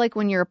 I feel like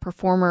when you're a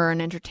performer or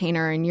an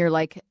entertainer and you're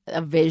like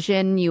a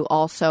vision, you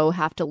also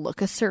have to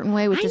look a certain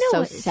way, which I is know,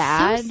 so it's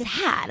sad. So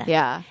sad.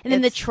 Yeah. And then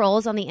the It's-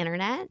 trolls on the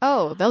internet.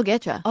 oh, they'll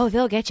get you. Oh,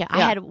 they'll get you. I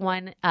Yeah. had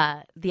one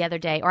the other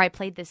day, or I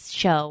played this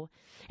show,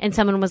 and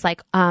someone was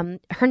like,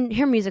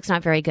 her music's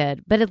not very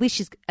good, but at least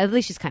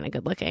she's kind of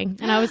good looking.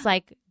 And I was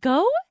like,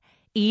 go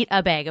eat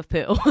a bag of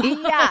poo.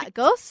 Yeah,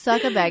 go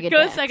suck a bag of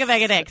Go dicks. suck a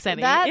bag of dicks,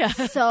 honey. That's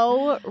Yeah.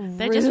 so rude.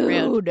 They're just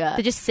rude.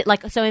 They just sit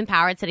like so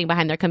empowered sitting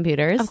behind their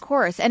computers. Of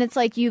course. And it's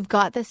like you've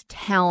got this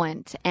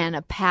talent and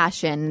a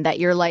passion that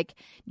you're like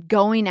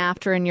going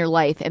after in your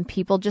life and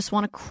people just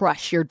want to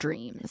crush your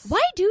dreams.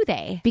 Why do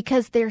they?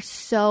 Because they're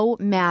so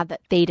mad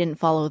that they didn't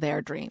follow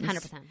their dreams.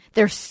 100%.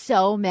 They're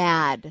so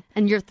mad.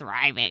 And you're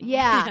thriving.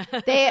 Yeah.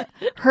 They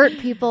hurt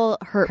people,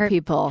 hurt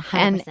people.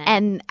 100%.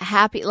 And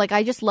happy. Like,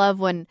 I just love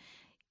when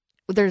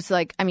there's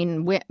like, I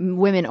mean,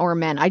 women or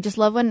men. I just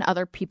love when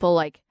other people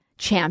like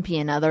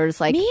champion others.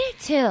 Like, Me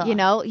too. you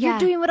know, Yeah. you're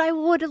doing what I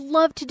would have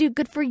loved to do.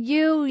 Good for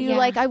you. You're Yeah.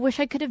 like, I wish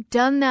I could have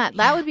done that.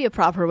 That would be a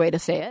proper way to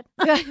say it.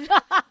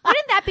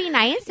 Wouldn't that be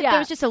nice if Yeah. there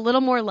was just a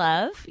little more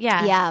love?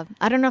 Yeah. Yeah.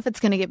 I don't know if it's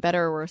going to get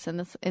better or worse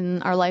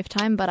in our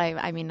lifetime, but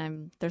I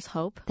mean, there's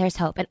hope. There's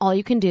hope. And all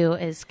you can do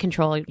is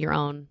control your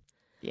own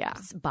Yeah.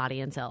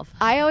 body and self.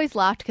 I always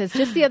laughed because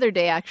just the other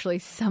day, actually,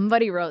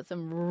 somebody wrote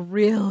some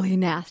really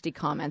nasty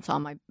comments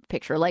on my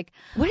picture. Like,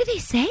 What do they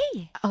say?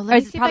 oh, Or let me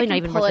it's see if probably I not can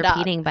even pull worth it up.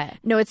 repeating, but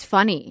No, it's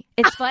funny.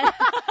 it's fun.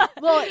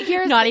 Well,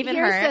 here's Not even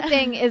here's her. the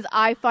thing is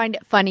I find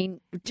it funny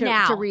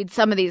Now. to read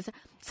some of these.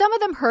 Some of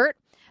them hurt,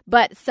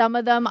 but some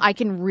of them I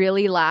can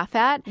really laugh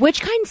at. Which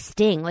kind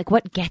sting? Like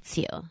what gets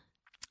you?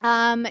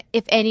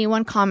 If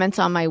anyone comments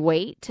on my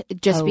weight,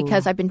 just Oh.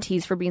 because I've been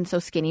teased for being so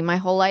skinny my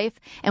whole life,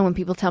 and when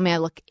people tell me I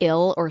look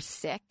ill or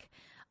sick,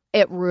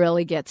 it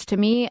really gets to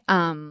me.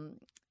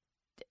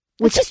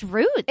 It's just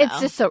rude. It's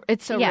just so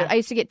Yeah. rude. I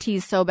used to get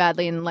teased so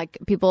badly, and like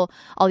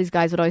all these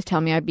guys would always tell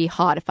me I'd be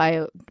hot if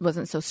I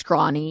wasn't so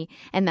scrawny,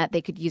 and that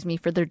they could use me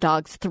for their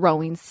dog's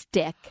throwing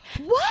stick.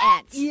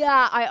 What?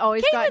 Yeah, I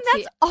always got Kaitlyn,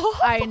 that's awful.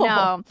 I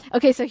know.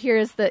 Okay, so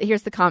here's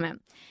the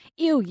comment.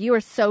 Ew, you are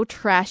so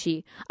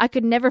trashy. I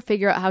could never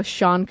figure out how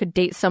Sean could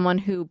date someone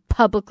who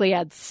publicly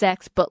had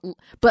sex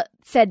but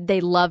said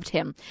they loved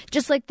him.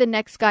 Just like the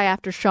next guy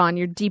after Sean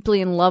you're deeply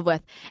in love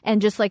with.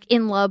 And just like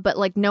in love but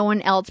like no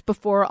one else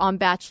before on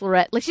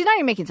Bachelorette. Like she's not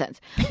even making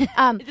sense.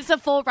 It's a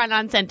full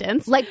run-on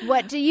sentence. Like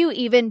what do you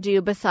even do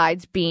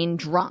besides being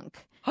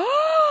drunk?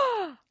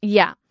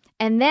 Yeah.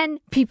 And then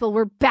people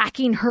were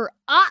backing her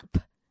up.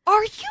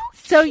 Are you?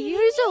 So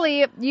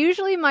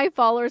usually my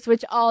followers,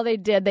 which all they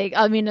did,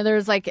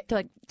 there's like, they're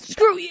like,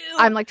 Screw you.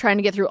 I'm like trying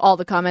to get through all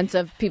the comments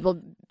of people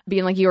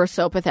being like, you are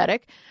so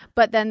pathetic.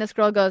 But then this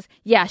girl goes,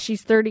 yeah,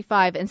 she's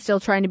 35 and still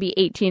trying to be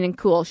 18 and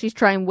cool. She's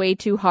trying way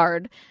too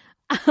hard.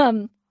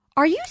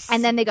 Are you?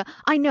 And then they go,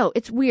 I know,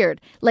 it's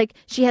weird. Like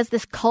she has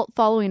this cult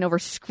following over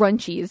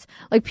scrunchies.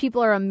 Like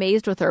people are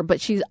amazed with her,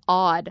 but she's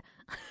odd.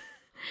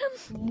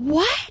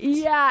 What?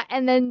 Yeah.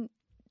 And then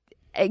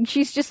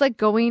she's just like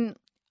going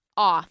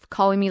off,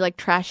 calling me like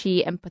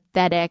trashy and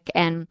pathetic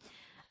and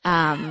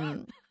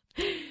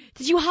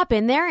Did you hop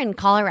in there and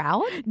call her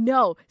out?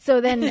 no.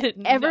 So then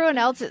everyone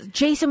else,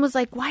 Jason was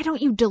like, why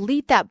don't you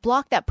delete that,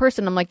 block that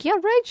person? I'm like, yeah,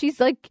 right.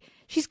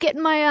 She's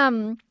getting my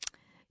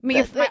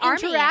My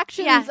army.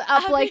 interactions Yeah.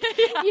 up, like,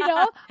 you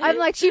know, I'm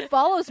like, she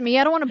follows me.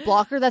 I don't want to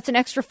block her. That's an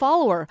extra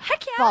follower.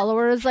 Heck yeah.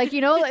 Follower is like,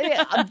 you know,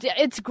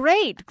 it's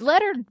great.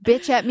 Let her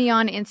bitch at me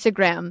on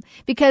Instagram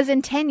because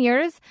in 10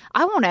 years,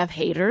 I won't have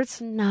haters.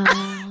 No.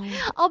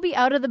 I'll be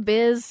out of the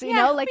biz, you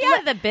know, like be out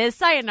of the biz.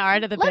 Sayonara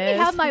to the biz. let me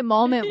have my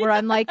moment where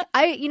I'm like,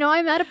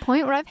 I'm at a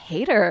point where I have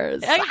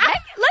haters.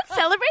 Let's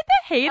celebrate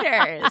the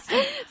haters.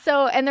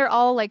 So, and they're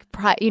all like,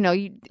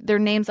 their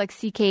names like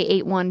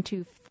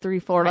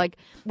CK81234, like,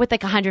 With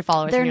like 100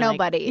 followers. They're and you're like-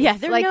 nobodies. Yeah,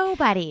 they're Like,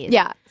 nobodies.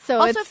 yeah. So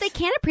Also, it's if they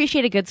can't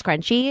appreciate a good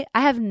scrunchie,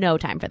 I have no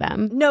time for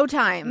them. no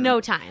time. No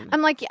time.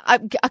 I'm like,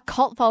 a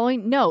cult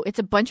following? No, it's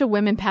a bunch of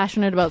women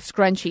passionate about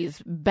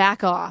scrunchies.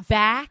 Back off.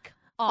 Back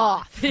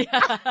off.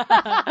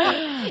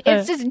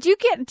 It's just, do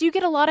you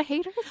get a lot of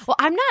haters? Well,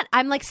 I'm not.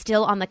 I'm like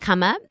still on the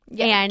come up.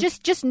 And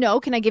just know,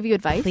 can I give you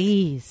advice?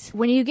 please.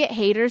 When you get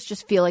haters,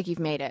 just feel like you've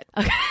made it.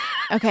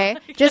 Okay?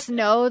 Just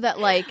know that,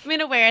 like... I'm going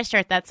to wear a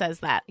shirt that says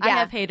that. I Yeah.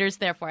 have haters,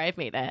 therefore I've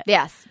made it.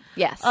 Yes.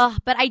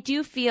 But I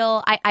do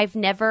feel I've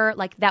never,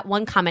 like, that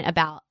one comment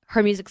about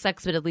her music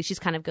sucks, but at least she's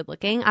kind of good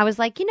looking. I was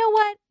like, you know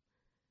what?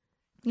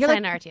 You're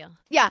Sign like, our deal.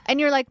 yeah, and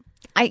you're like,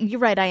 you're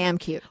right, I am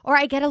cute. Or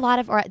I get a lot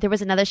of, or there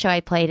was another show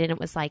I played and it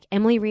was like,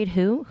 Emily Reid,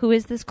 who? Who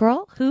is this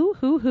girl?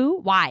 Who?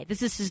 Why?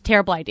 This is just a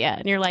terrible idea.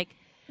 And you're like,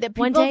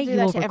 one day you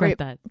will regret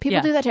that.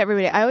 People do that to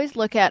everybody. I always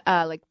look at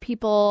like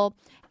People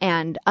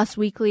and Us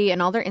Weekly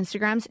and all their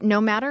Instagrams. No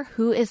matter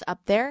who is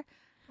up there,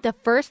 the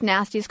first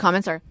nastiest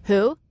comments are,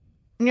 who?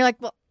 And you're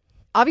like, well,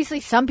 obviously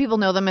some people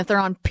know them if they're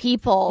on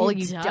People,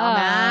 you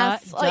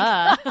dumbass.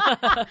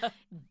 Like,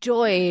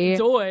 Joy.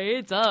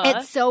 Duh.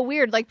 It's so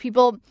weird. Like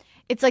people...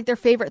 It's like their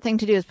favorite thing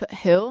to do is put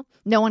who?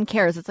 No one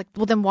cares. It's like,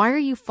 well, then why are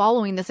you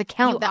following this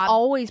account that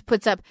always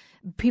puts up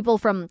people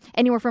from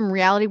anywhere from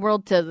reality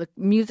world to the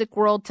music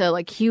world to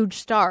like huge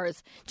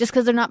stars? Just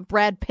because they're not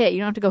Brad Pitt. You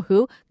don't have to go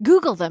who?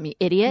 Google them, you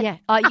idiot. Yeah.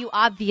 You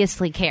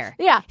obviously care.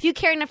 Yeah. If you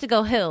care enough to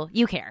go who,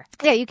 you care.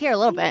 Yeah, you care a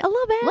little bit. A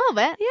little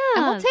bit. Yeah.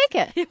 And we'll take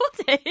it. We'll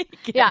take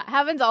it. Yeah,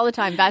 happens all the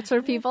time.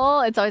 Bachelor people,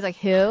 it's always like,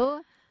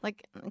 who?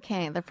 Like,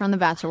 okay, they're from the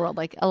Bachelor world.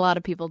 Like, a lot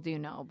of people do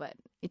know, but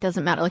it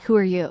doesn't matter. Like, who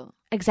are you?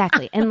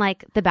 Exactly. And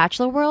like the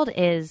Bachelor world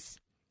it's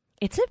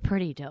a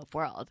pretty dope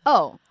world.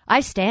 Oh, I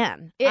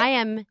stan. I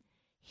am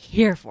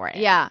here for it.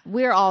 Yeah,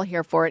 we're all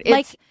here for it.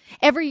 It's,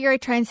 every year I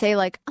try and say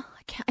like, oh,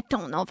 I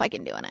don't know if I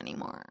can do it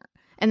anymore.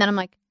 And then I'm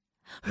like,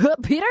 Peter's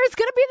going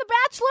to be the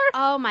Bachelor?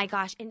 Oh my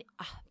gosh. And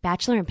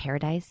Bachelor in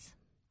Paradise.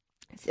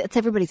 It's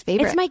everybody's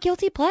favorite. It's my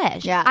guilty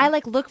pleasure. Yeah. I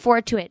like look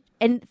forward to it.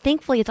 And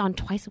thankfully it's on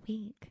twice a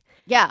week.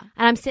 Yeah.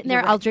 And I'm sitting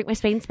there, I'll drink my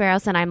Spade and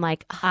Sparrows and I'm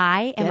like,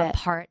 I am a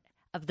part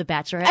of the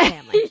Bachelorette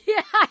family.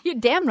 Yeah, you're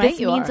damn right. This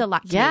means a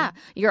lot to me.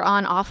 You're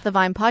on Off the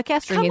Vine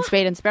podcast, drinking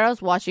Spade and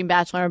Sparrows, watching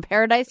Bachelor in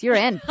Paradise. You're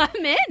in.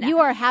 I'm in. You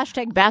are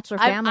hashtag Bachelor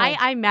family.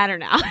 I matter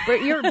now.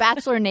 You're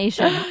Bachelor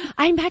Nation.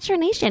 I'm Bachelor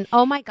Nation.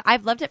 Oh my God,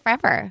 I've loved it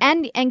forever.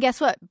 And guess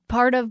what?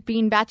 Part of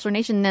being Bachelor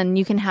Nation, then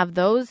you can have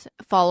those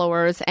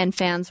followers and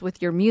fans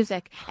with your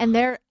music. And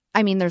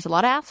there's a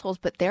lot of assholes,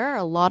 but there are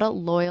a lot of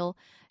loyal,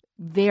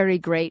 very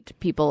great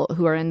people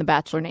who are in the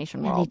Bachelor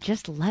Nation world. And they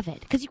just love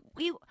it because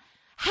you.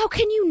 How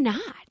can you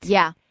not?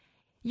 Yeah.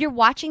 You're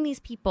watching these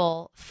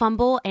people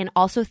fumble and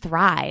also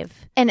thrive.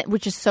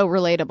 Which is so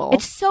relatable.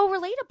 It's so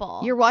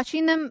relatable. You're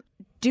watching them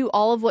do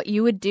all of what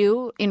you would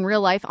do in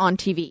real life on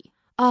TV.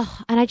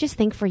 Oh, and I just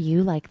think for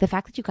you, like the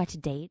fact that you got to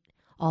date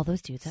all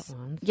those dudes at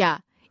once. Yeah.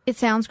 It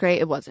sounds great.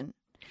 It wasn't.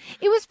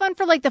 It was fun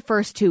for like the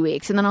first 2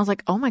 weeks. And then I was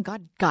like, oh my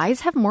God, guys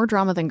have more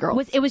drama than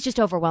girls. It was just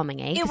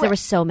overwhelming, eh? Because there were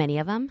so many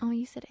of them. Oh,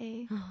 you said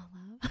A. Oh, love.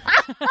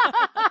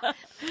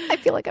 I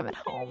feel like I'm at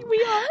home.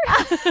 We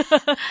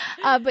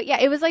are. But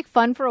yeah, it was like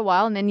fun for a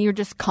while. And then you're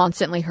just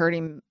constantly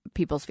hurting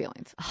people's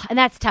feelings. And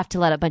that's tough to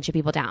let a bunch of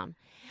people down.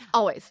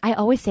 Always. I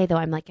always say, though,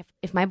 I'm like,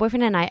 if my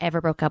boyfriend and I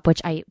ever broke up,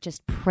 which I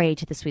just pray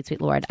to the sweet,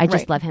 sweet Lord. I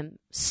just love him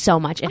so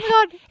much.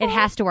 It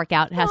has to work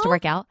out. It has to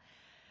work out.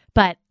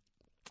 But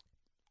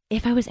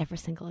if I was ever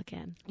single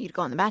again, you'd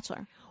go on The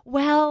Bachelor.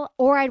 Well,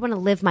 or I'd want to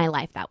live my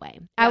life that way.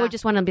 Yeah. I would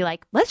just want to be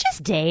like, let's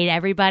just date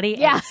everybody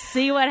and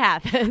see what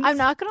happens. I'm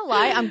not going to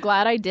lie. I'm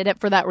glad I did it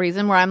for that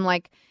reason where I'm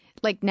like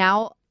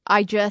now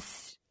I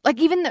just, like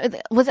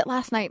was it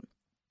last night?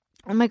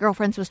 One of my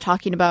girlfriends was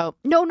talking about,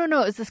 no, it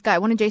was this guy.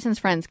 One of Jason's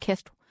friends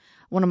kissed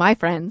one of my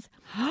friends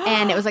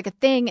and it was like a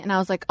thing. And I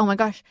was like, oh my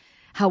gosh.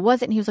 How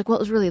was it? And he was like, well,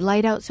 it was really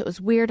light out, so it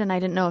was weird, and I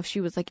didn't know if she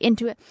was like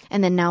into it.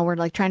 And then now we're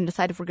like trying to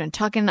decide if we're going to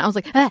tuck in. And I was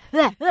like,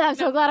 I'm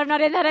so glad I'm not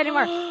in that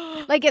anymore.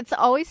 Like, it's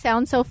always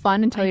sounds so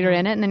fun until you're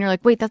in it, and then you're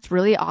like, wait, that's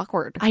really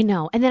awkward. I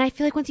know. And then I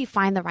feel like once you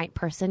find the right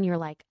person, you're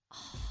like,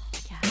 oh,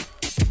 yeah.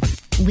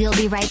 We'll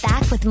be right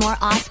back with more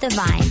Off the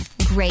Vine,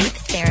 Grape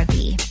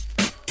Therapy.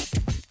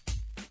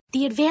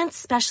 The advanced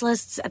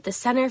specialists at the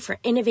Center for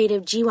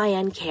Innovative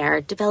GYN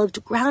Care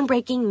developed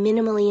groundbreaking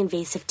minimally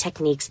invasive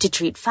techniques to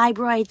treat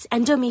fibroids,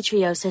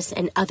 endometriosis,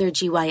 and other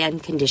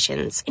GYN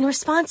conditions. In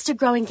response to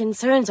growing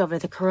concerns over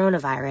the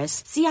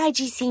coronavirus,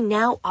 CIGC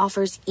now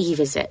offers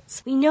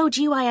e-visits. We know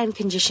GYN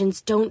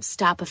conditions don't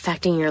stop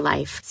affecting your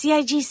life.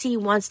 CIGC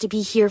wants to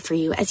be here for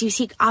you as you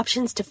seek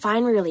options to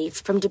find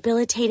relief from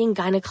debilitating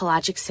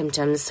gynecologic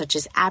symptoms such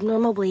as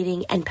abnormal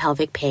bleeding and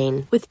pelvic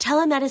pain. With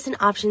telemedicine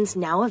options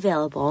now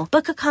available,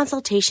 book a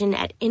consultation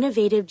at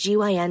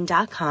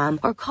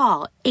innovativegyn.com or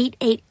call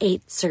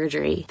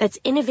 888-SURGERY. That's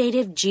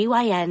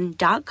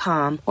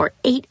innovativegyn.com or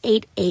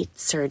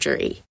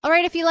 888-SURGERY. All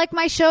right, if you like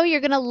my show,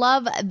 you're going to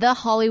love The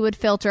Hollywood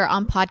Filter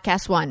on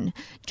Podcast One.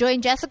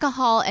 Join Jessica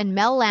Hall and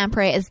Mel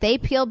Lamprey as they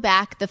peel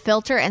back the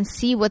filter and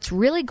see what's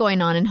really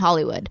going on in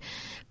Hollywood.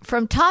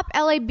 From top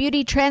LA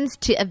beauty trends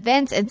to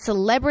events and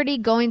celebrity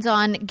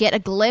goings-on, get a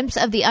glimpse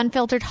of the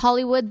unfiltered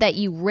Hollywood that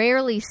you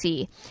rarely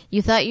see.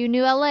 You thought you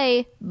knew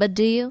LA, but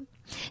do you?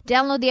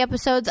 Download the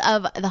episodes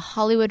of The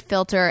Hollywood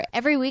Filter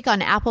every week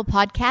on Apple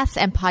Podcasts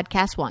and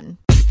Podcast One.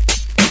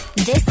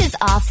 This is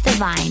Off the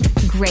Vine,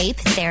 Grape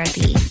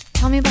Therapy.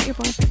 Tell me about your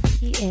boyfriend.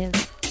 He is,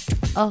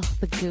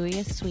 the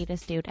gooeyest,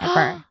 sweetest dude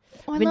ever.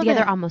 We've been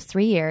together almost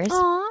 3 years.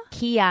 Aww.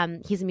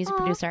 He's a music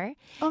producer.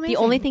 Amazing. The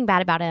only thing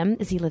bad about him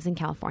is he lives in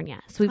California.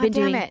 So we've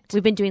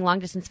been doing long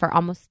distance for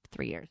almost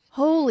 3 years.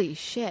 Holy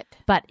shit.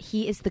 But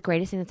he is the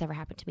greatest thing that's ever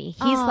happened to me.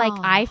 He's like,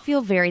 I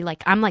feel very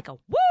like, I'm like a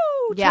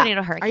woo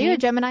tornado hurricane. Are you a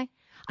Gemini?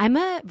 I'm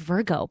a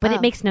Virgo, but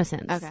it makes no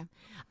sense. Okay.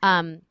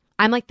 I'm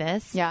like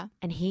this. Yeah.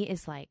 And he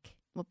is like,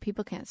 well,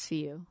 people can't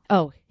see you.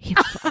 oh, he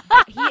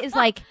is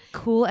like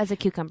cool as a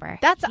cucumber.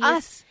 That's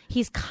us.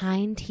 He's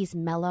kind. He's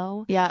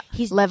mellow. Yeah.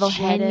 He's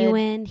level-headed.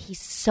 genuine.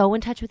 He's so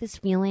in touch with his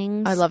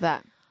feelings. I love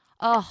that.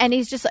 Oh, And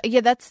he's just,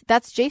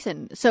 that's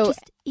Jason. So,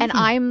 Just and easy.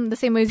 I'm the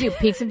same way as you.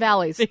 Peaks and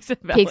valleys. Peaks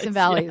and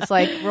valleys,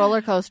 Like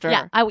roller coaster.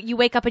 yeah. You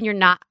wake up and you're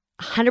not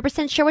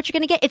 100% sure what you're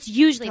going to get. It's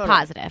usually Totally.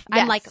 positive. I'm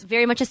Yes. like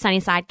very much a sunny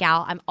side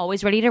gal. I'm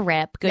always ready to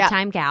rip. Good Yeah.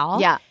 time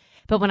gal. Yeah.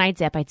 But when I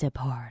dip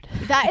hard.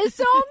 That is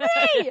so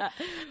me.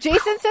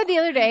 Jason said the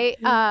other day,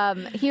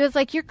 he was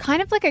like, you're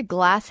kind of like a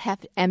glass half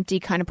empty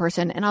kind of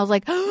person. And I was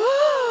like,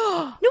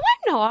 No,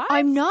 I'm not.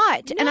 I'm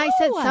not. And I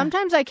said, No.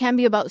 sometimes I can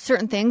be about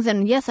certain things.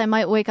 And yes, I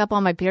might wake up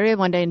on my period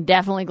one day and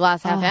definitely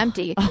glass half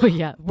empty. Oh,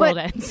 yeah. World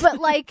ends. But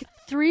like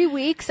 3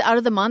 weeks out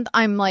of the month,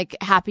 I'm like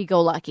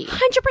happy-go-lucky.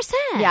 100%.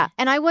 Yeah.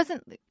 And I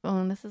wasn't,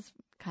 this is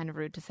kind of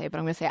rude to say, but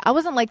I'm going to say it. I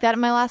wasn't like that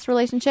in my last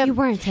relationship. You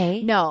weren't,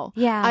 eh? No.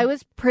 Yeah. I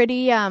was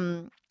pretty,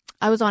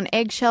 I was on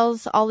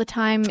eggshells all the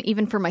time,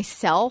 even for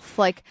myself.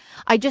 Like,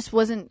 I just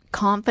wasn't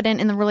confident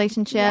in the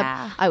relationship.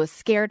 Yeah. I was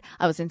scared.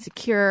 I was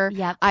insecure.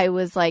 Yep. I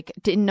was like,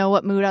 didn't know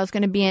what mood I was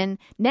going to be in.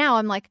 Now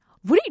I'm like,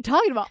 what are you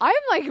talking about? I'm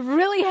like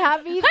really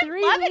happy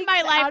 3 loving weeks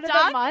my life, out of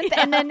dog. the month.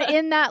 And then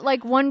in that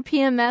like 1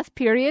 PMS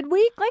period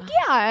week, like,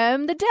 yeah,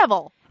 I'm the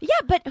devil. Yeah,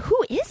 but who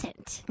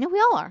isn't? No, we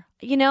all are.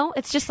 You know,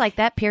 it's just like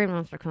that period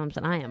monster comes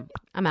and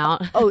I'm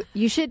out. Oh,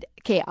 you should.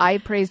 Okay, I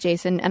praise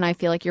Jason, and I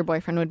feel like your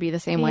boyfriend would be the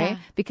same way Yeah.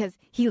 because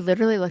he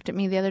literally looked at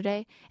me the other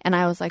day, and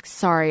I was like,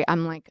 "Sorry,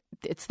 I'm like,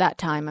 it's that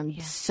time. I'm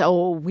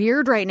so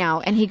weird right now."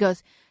 And he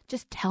goes,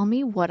 "Just tell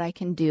me what I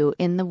can do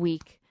in the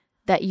week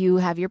that you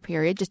have your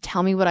period. Just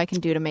tell me what I can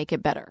do to make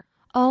it better."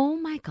 Oh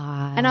my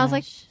God. And I was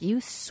like, "You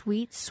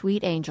sweet,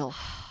 sweet angel."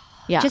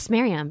 Yeah, just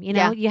marry him. You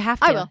know, Yeah. you have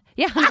to. I will.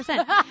 Yeah,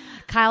 100%.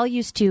 Kyle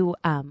used to,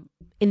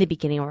 in the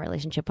beginning of our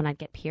relationship, when I'd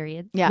get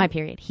my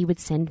period, he would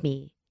send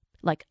me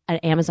like an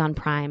Amazon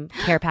Prime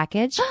care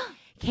package,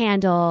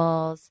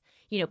 candles,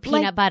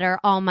 peanut butter,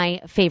 all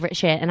my favorite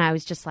shit. And I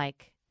was just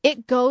like,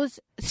 it goes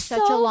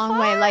such a long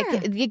way. Like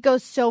it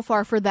goes so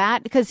far for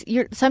that because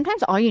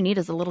sometimes all you need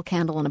is a little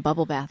candle and a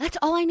bubble bath. that's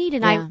all I need.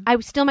 And Yeah. I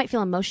still might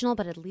feel emotional,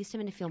 but at least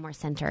I'm going to feel more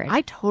centered.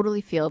 I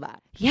totally feel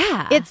that.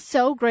 yeah. It's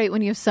so great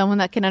when you have someone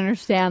that can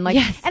understand. Like,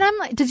 Yes. and I'm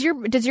like, does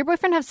your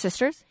boyfriend have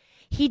sisters?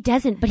 He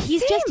doesn't, but Same.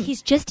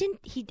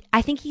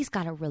 I think he's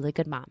got a really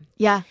good mom.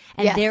 Yeah,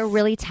 And they're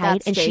really tight,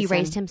 That's and she Jason.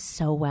 raised him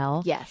so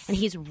well. Yes. And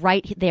he's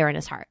right there in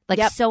his heart. Like,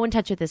 Yep. so in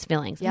touch with his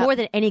feelings. Yep. More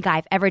than any guy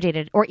I've ever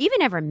dated or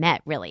even ever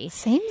met, really.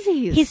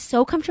 Samesies. He's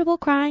so comfortable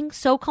crying,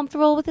 so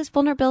comfortable with his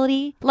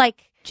vulnerability.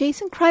 Like,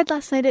 Jason cried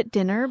last night at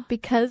dinner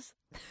because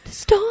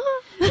stop.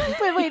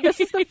 wait, this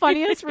is the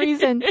funniest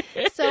reason.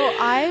 So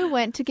I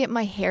went to get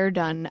my hair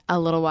done a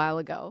little while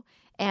ago,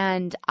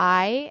 and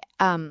I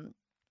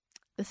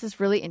this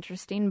is really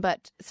interesting,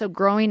 but so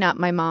growing up,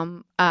 my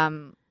mom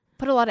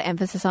put a lot of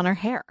emphasis on her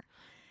hair.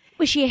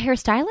 Was she a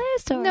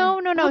hairstylist? Or? No.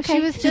 Okay.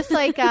 She was just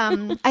like,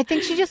 I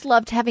think she just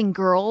loved having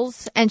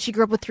girls, and she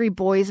grew up with 3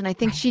 boys, and I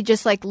think she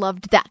just like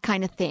loved that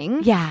kind of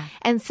thing. Yeah.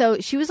 And so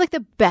she was like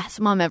the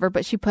best mom ever,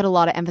 but she put a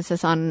lot of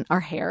emphasis on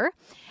our hair.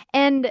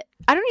 And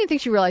I don't even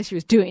think she realized she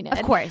was doing it.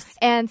 Of course.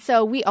 And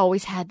so we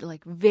always had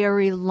like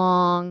very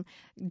long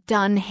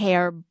done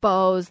hair,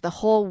 bows, the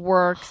whole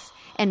works,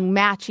 and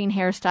matching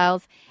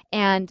hairstyles.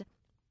 And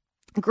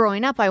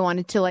growing up, I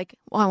wanted to like,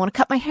 I want to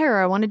cut my hair,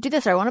 or I want to do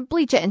this, or I want to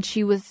bleach it. And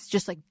she was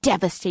just like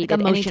devastated Like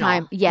emotional.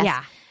 anytime. Yes.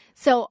 Yeah.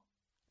 So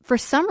for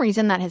some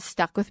reason that has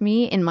stuck with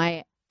me in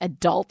my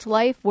adult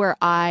life where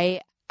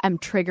I am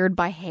triggered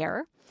by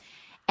hair.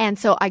 And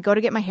so I go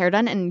to get my hair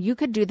done, and you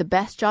could do the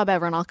best job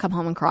ever, and I'll come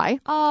home and cry.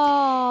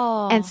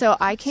 Oh. And so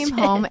I came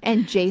home,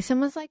 and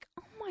Jason was like,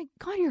 "Oh my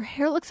God, your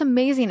hair looks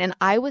amazing." And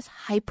I was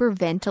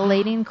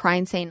hyperventilating,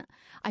 crying, saying,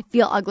 I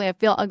feel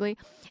ugly.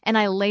 And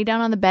I lay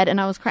down on the bed,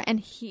 and I was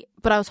crying.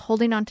 But I was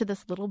holding on to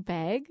this little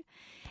bag,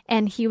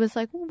 and he was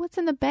like, "Well, what's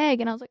in the bag?"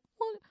 And I was like,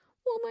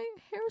 well, my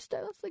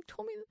hairstylist like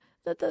told me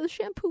that the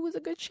shampoo was a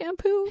good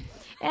shampoo,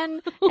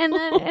 and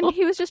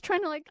he was just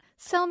trying to like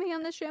sell me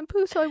on the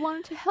shampoo, so I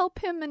wanted to help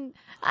him, and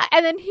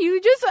then he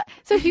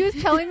was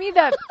telling me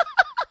that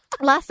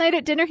last night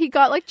at dinner he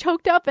got like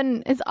choked up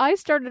and his eyes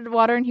started to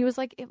water, and he was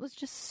like, it was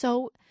just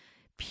so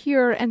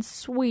pure and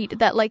sweet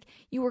that like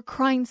you were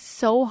crying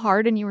so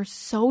hard and you were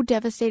so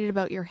devastated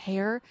about your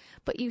hair,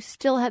 but you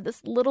still had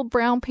this little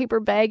brown paper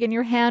bag in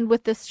your hand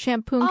with this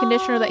shampoo and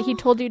conditioner that he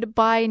told you to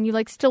buy, and you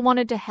like still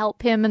wanted to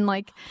help him, and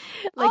like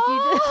you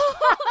just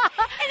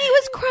and he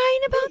was crying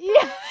about that.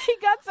 yeah, he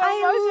got so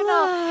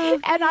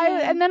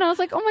emotional. And then I was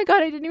like, oh my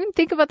God, I didn't even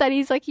think about that.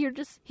 He's like,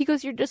 he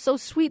goes, you're just so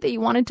sweet that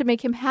you wanted to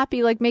make him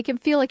happy, like make him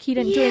feel like he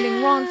didn't do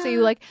anything wrong. So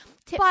you like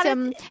tipped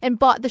him and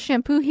bought the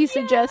shampoo he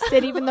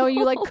suggested, even though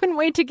you like couldn't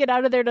wait to get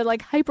out of there to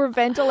like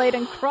hyperventilate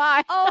and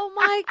cry. Oh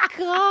my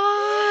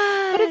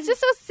God. But it's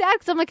just so sad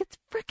because I'm like, it's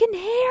freaking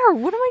hair.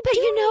 What am I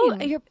doing?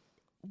 But you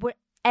know,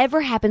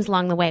 whatever happens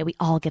along the way, we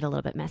all get a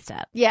little bit messed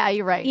up. Yeah,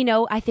 you're right. You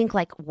know, I think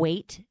like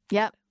weight.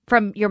 Yep.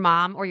 From your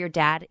mom or your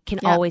dad can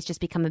always just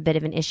become a bit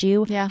of an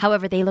issue. Yeah.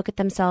 However they look at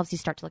themselves, you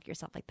start to look at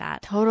yourself like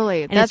that.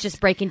 Totally. And it's just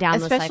breaking down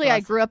those cycles. Especially I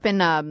grew up in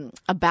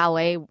a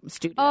ballet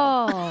studio.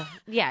 Oh,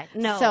 yeah.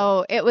 No.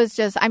 So it was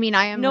just, I mean,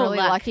 I am really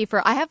luck. lucky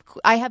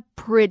I have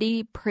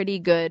pretty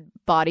good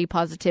body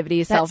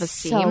positivity,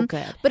 self-esteem. So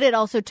good. But it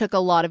also took a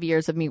lot of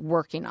years of me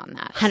working on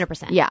that.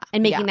 100%. Yeah.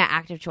 And making that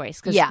active choice.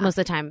 Because most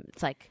of the time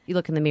it's like you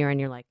look in the mirror and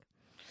you're like,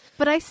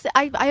 but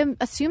I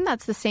assume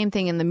that's the same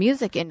thing in the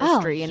music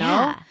industry, you know?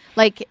 Yeah.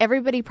 Like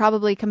everybody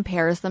probably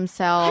compares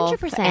themselves.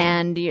 100%.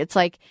 And it's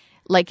like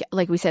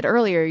we said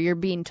earlier, you're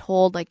being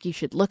told like you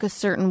should look a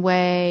certain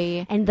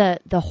way. And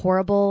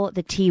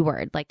the T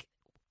word, like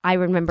I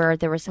remember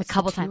there was a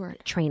couple times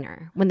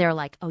trainer when they're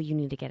like, oh, you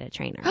need to get a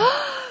trainer.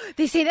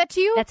 They say that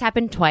to you? That's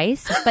happened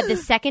twice. But the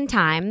second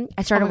time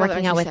I started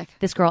working out with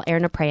this girl,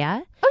 Erin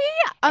Aprea. Oh,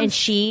 yeah. And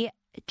she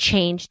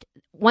changed.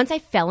 Once I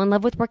fell in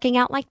love with working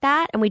out like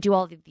that, and we do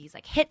all of these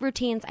like HIIT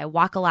routines, I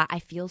walk a lot. I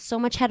feel so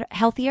much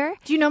healthier.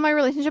 Do you know my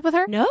relationship with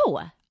her? No.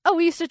 Oh,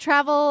 we used to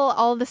travel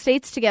all the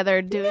states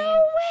together doing. No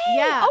way.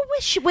 Yeah.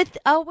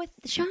 Oh, with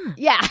Sean.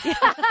 Yeah.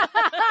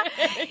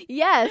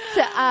 Yes.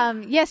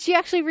 Yes. She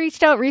actually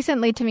reached out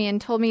recently to me and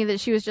told me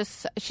that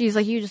she's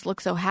like, you just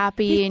look so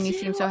happy and you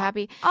seem so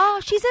happy. Oh,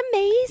 she's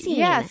amazing.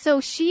 Yeah. So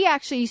she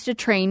actually used to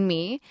train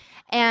me.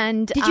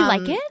 And did you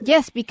like it?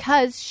 Yes,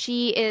 because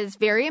she is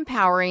very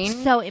empowering.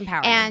 So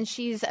empowering. And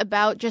she's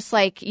about just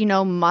like, you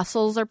know,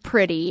 muscles are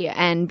pretty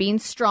and being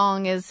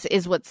strong is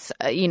what's,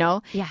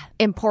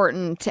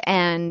 important.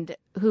 And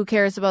who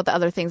cares about the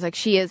other things? Like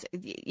she is,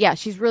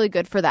 she's really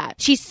good for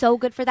that. She's so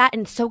good for that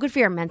and so good for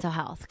your mental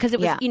health. Because it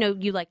was,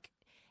 you like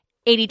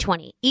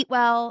 80-20. Eat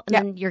well, and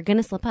then you're going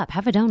to slip up.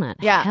 Have a donut.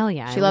 Yeah. Hell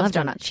yeah. She loves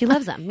donuts. She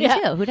loves them. Me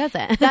too. Who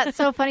doesn't? That's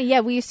so funny. Yeah,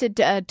 we used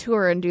to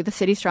tour and do the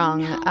City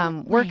Strong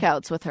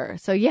workouts with her.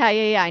 So yeah.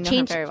 I know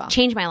her very well.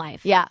 Changed my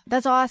life. Yeah,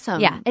 that's awesome.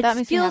 Yeah,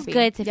 that feels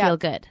good to feel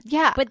good.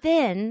 Yeah. But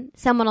then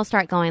someone will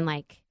start going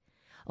like,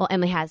 well,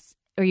 Emily has,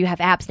 or you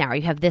have abs now, or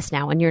you have this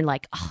now, and you're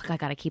like, oh, I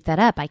got to keep that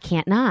up. I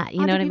can't not.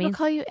 You know what I mean? People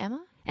call you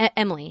Emma?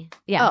 Emily.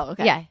 Yeah. Oh,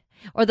 okay. Yeah.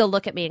 Or they'll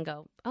look at me and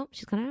go, oh,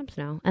 she's got abs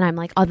now. And I'm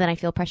like, oh, then I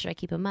feel pressure to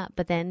keep them up.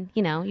 But then,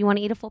 you want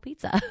to eat a full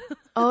pizza.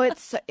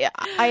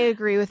 I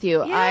agree with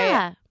you.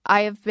 Yeah.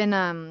 I have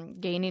been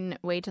gaining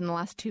weight in the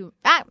last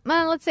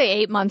let's say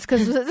 8 months,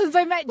 because since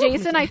I met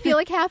Jason, I feel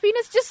like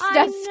happiness just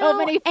does so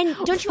many and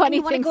don't you funny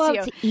want to things go to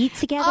out you. to eat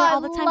together all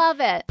the time? I love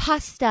it.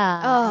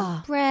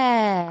 Pasta,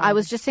 bread. I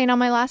was just saying on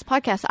my last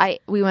podcast,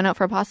 we went out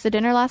for a pasta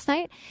dinner last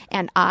night,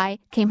 and I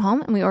came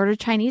home and we ordered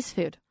Chinese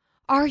food.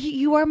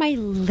 You are my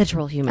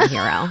literal human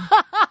hero.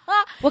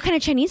 What kind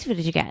of Chinese food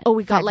did you get? Oh,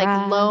 we got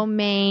like lo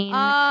mein,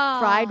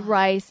 fried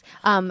rice,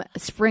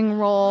 spring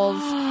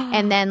rolls,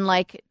 and then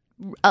like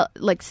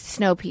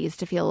snow peas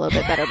to feel a little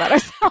bit better about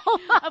ourselves.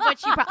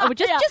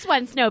 Just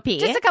one snow pea.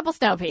 Just a couple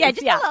snow peas. Yeah,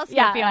 just a little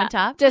snow pea on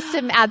top. Just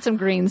to add some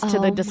greens to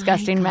the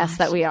disgusting mess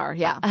that we are.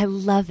 Yeah. I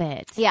love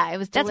it. Yeah, it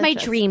was delicious. That's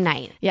my dream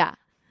night. Yeah.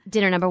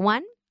 Dinner number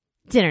 1,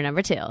 dinner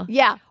number 2.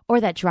 Yeah. Or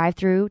that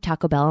drive-through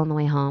Taco Bell on the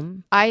way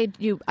home. I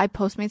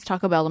Postmates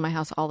Taco Bell in my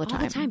house all the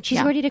time. All the time.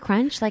 Cheese ready to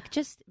crunch, like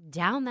just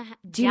down the.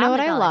 Do you know what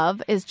I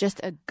love is just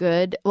a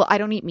good. Well, I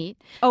don't eat meat.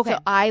 Okay. So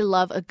I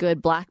love a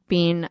good black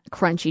bean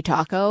crunchy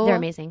taco. They're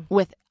amazing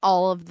with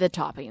all of the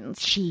toppings,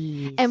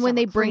 cheese, and when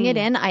they bring it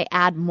in, I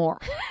add more.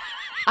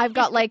 I've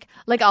got like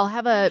I'll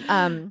have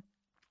a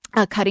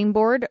cutting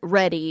board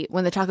ready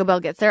when the Taco Bell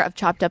gets there. I've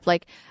chopped up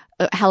like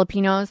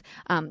jalapenos,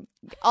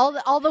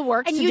 all the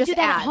works, and you just do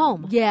that at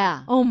home.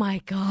 Yeah. Oh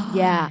my god.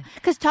 Yeah.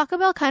 Because Taco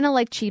Bell kind of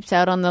like cheaps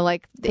out on the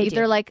like.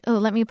 They're like, oh,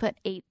 let me put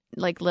 8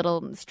 like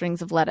little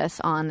strings of lettuce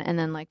on, and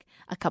then like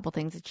a couple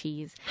things of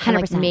cheese, 100%. and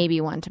like maybe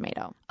 1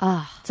 tomato.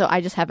 So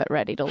I just have it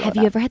ready to load Have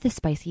you ever had the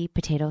spicy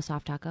potato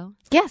soft taco?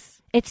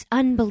 Yes. It's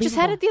unbelievable. Just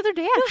had it the other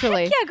day,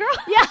 actually. Yeah, girl.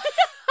 Yeah.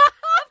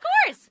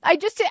 Of course. I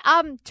just 2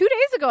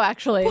 days ago,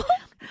 actually.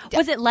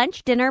 Was it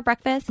lunch, dinner,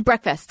 breakfast?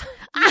 Breakfast.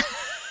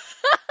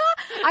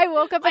 I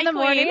woke up in the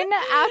morning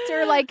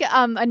after like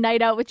a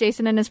night out with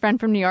Jason and his friend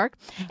from New York,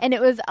 and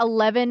it was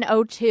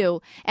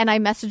 11:02, and I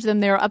messaged them.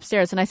 They were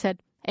upstairs, and I said,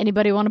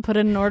 anybody want to put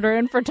an order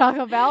in for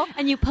Taco Bell?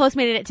 And you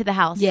postmated it to the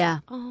house. Yeah.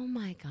 Oh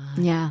my god.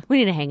 Yeah. We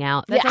need to hang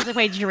out. That sounds like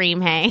my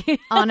dream hang.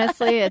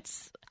 Honestly,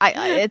 it's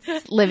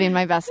living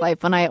my best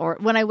life. When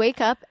I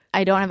wake up,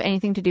 I don't have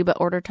anything to do but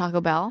order Taco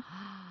Bell.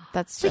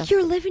 That's like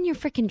you're living your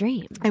freaking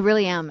dream. I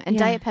really am. And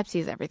Diet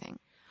Pepsi is everything.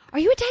 Are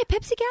you a Diet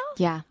Pepsi gal?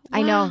 Yeah, wow.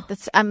 I know.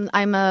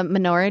 I'm a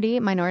minority.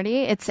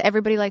 It's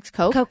everybody likes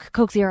Coke.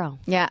 Coke Zero.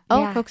 Yeah.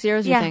 Oh, yeah. Coke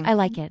Zero's your thing. I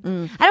like it.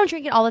 I don't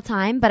drink it all the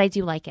time, but I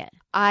do like it.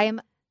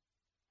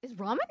 Is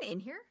ramen in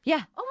here?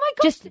 Yeah. Oh my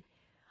gosh.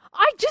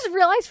 I just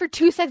realized for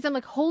 2 seconds, I'm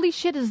like, holy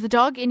shit, is the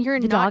dog in here?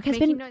 The dog has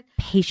been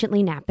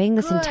patiently napping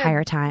this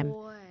entire time.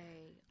 Boy.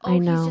 I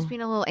know. He's just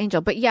being a little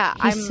angel. But yeah,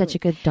 He's such a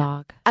good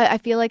dog. I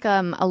feel like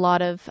a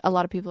lot of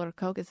people are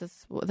Coke. Is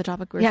this the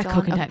topic we're still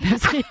Coke on? and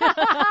Diet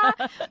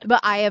Pepsi. But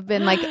I have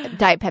been like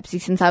Diet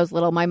Pepsi since I was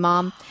little. My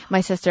mom,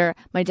 my sister,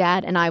 my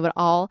dad, and I would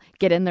all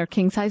get in their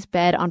king size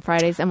bed on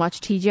Fridays and watch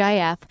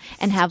TGIF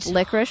and have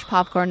licorice,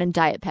 popcorn, and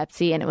Diet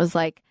Pepsi. And it was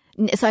like,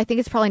 so I think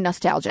it's probably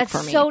nostalgic for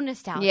me. That's so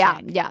nostalgic.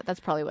 Yeah, that's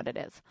probably what it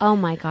is. Oh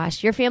my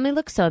gosh, your family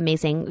looks so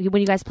amazing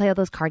when you guys play all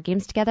those card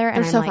games together.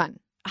 And They're so I'm like, fun.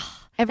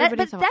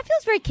 Everybody's that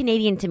feels very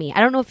Canadian to me. I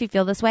don't know if you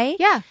feel this way.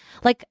 Yeah.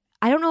 Like,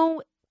 I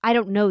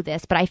don't know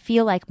this, but I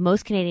feel like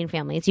most Canadian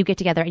families, you get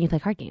together and you play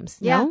card games.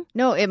 Yeah. No?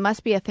 No, it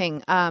must be a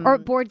thing. Or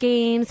board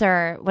games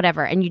or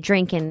whatever, and you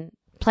drink and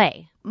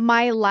play.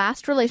 My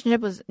last relationship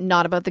was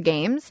not about the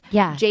games.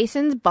 Yeah.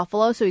 Jason's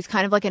Buffalo, so he's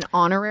kind of like an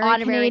honorary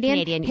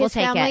Canadian. We'll His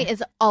take family it.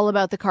 is all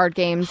about the card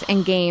games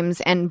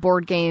and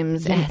board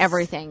games Yes. and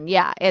everything.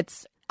 Yeah,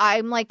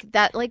 I'm like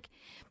that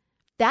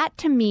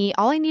to me,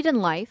 all I need in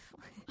life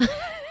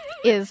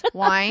is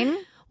wine,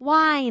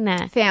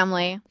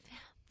 family,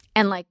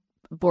 and like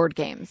board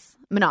games.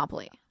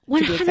 Monopoly.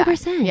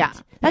 100%. Yeah.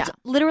 That's Yeah.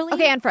 literally...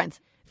 Okay, and friends.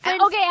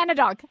 Friends. Okay, and a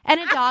dog. And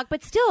a dog,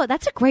 but still,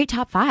 that's a great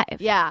top 5.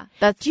 Yeah.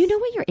 Do you know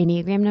what your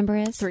Enneagram number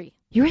is? 3.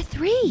 You're a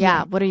 3.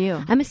 Yeah. What are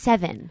you? I'm a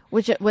 7.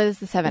 What is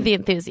the 7? The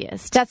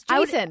enthusiast. That's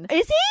Jason.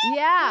 Is he?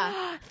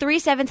 Yeah. 3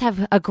 7s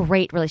have a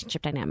great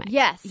relationship dynamic.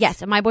 Yes.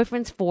 Yes. And my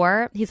boyfriend's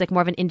 4. He's like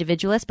more of an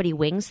individualist, but he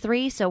wings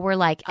 3. So we're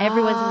like,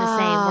 everyone's in the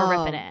same. We're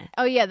ripping it.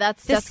 Oh yeah,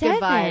 that's The good 7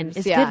 vibes.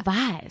 is Yeah. good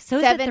vibes. So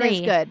 7 is the 3.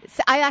 is good.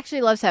 I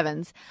actually love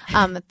 7s.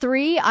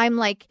 3, I'm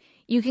like,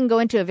 you can go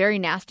into a very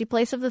nasty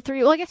place of the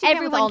 3. Well, I guess you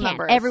can with all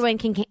numbers. Everyone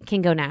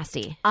can go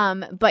nasty.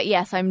 But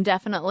yes, I'm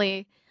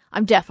definitely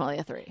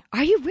a 3.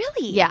 Are you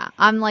really? Yeah,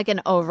 I'm like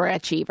an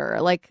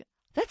overachiever. Like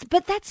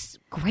That's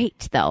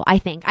great though. I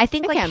think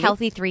It like can be.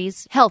 healthy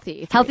 3s.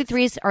 healthy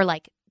 3s are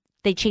like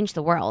they change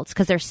the world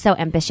because they're so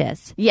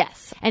ambitious.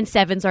 Yes. And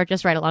 7s are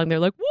just right along. They're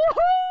like,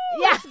 woohoo!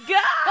 Yes.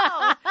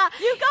 Go!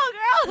 You go,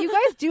 girl! You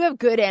guys do have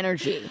good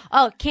energy.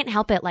 Oh, can't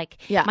help it. Like,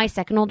 Yeah. my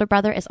second older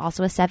brother is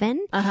also a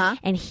 7. Uh-huh.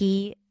 And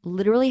he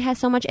literally has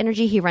so much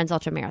energy. He runs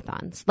ultra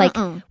marathons. Like,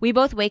 we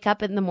both wake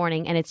up in the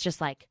morning and it's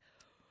just like,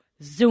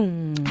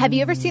 zoom. Have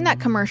you ever seen that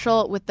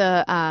commercial with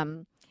the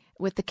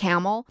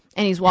camel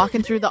and he's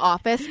walking through the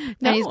office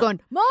and he's going,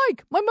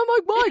 Mike,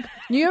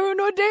 you ever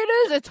know what day it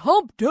is? It's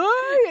hump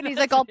day. And he's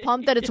like all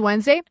pumped that it's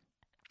Wednesday.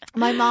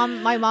 My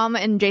mom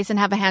and Jason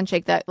have a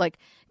handshake that like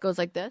goes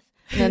like this.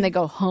 And then they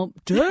go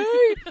hump day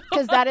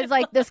because that is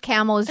like this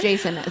camel is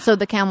Jason. So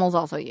the camel's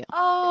also you.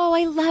 Oh,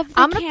 I love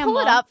the I'm going to pull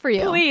it up for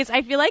you. Please.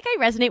 I feel like I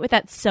resonate with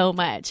that so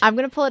much. I'm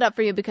going to pull it up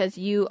for you because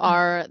you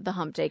are the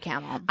hump day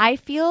camel. I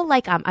feel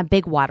like I'm a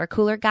big water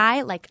cooler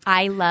guy. Like,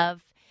 I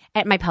love...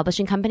 At my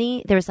publishing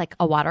company, there's like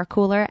a water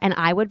cooler, and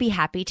I would be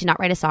happy to not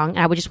write a song, and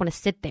I would just want to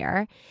sit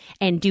there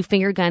and do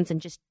finger guns and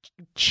just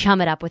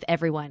chum it up with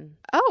everyone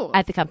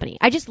at the company.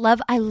 I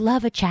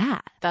love a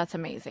chat. That's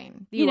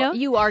amazing. You know?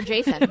 You are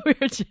Jason.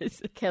 We're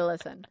Jason. Okay,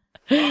 listen.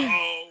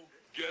 Uh-oh,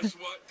 guess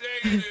what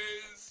day it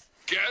is?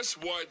 Guess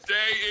what day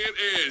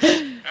it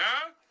is?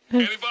 Huh?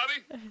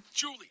 Anybody?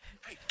 Julie,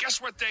 hey,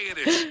 guess what day it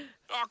is?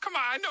 Oh, come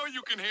on, I know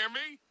you can hear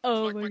me.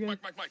 Oh, Mike.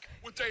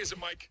 What day is it,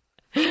 Mike?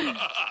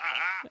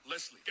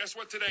 Leslie, guess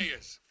what today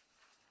is?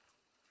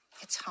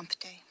 It's hump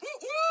day.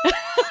 Woo-woo!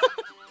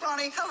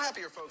 Ronnie, how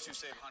happy are folks who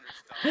save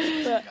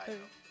hundreds of dollars?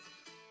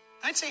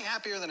 I'd say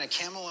happier than a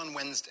camel on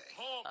Wednesday.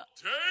 Hump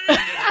day!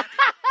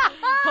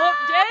 Hump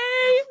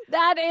day.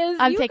 That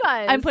is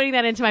guys. I'm putting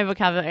that into my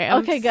vocabulary.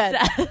 Okay, good.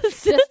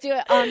 Just do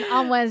it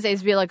on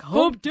Wednesdays. Be like,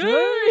 hump day.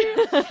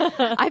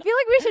 I feel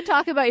like we should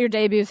talk about your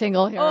debut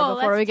single here before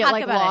let's we get talk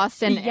like about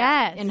lost it.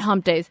 in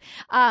hump days.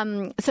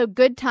 So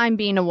Good Time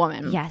Being a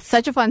Woman. Yes.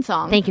 Such a fun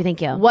song. Thank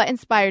you. What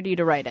inspired you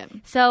to write it?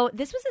 So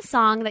this was a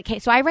song that came.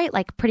 So I write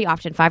like pretty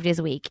often, 5 days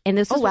a week, and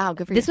this was wow,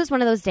 good for you. This was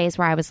one of those days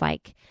where I was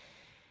like,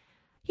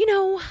 you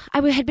know,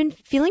 had been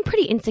feeling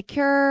pretty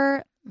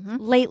insecure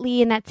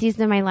lately in that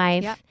season of my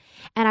life. Yep.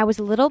 And I was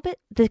a little bit,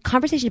 the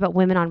conversation about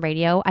women on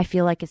radio, I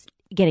feel like is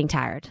getting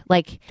tired.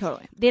 Like,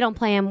 Totally. they don't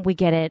play them, we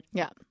get it.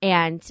 Yeah.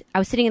 And I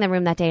was sitting in the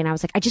room that day and I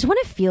was like, I just want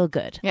to feel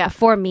good. Yeah.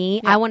 For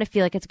me, I want to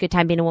feel like it's a good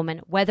time being a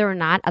woman. Whether or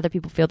not other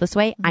people feel this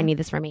way, I need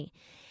this for me.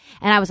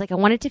 And I was like, I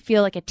wanted to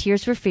feel like a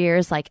Tears for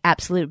Fears, like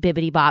absolute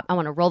bibbity bop. I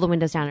want to roll the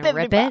windows down and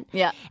rip it.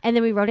 Yeah. And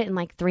then we wrote it in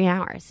like 3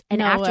 hours. And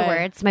No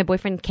afterwards, my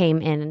boyfriend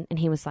came in and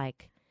he was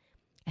like,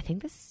 I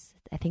think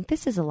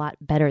this is a lot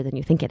better than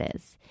you think it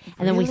is.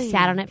 And then we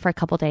sat on it for a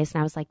couple days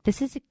and I was like,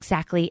 this is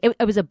exactly,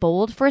 it was a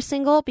bold first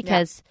single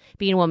because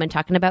being a woman,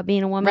 talking about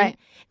being a woman, Right.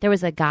 there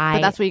was a guy.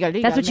 But that's what you got to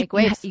do. That's You what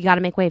gotta make waves. You got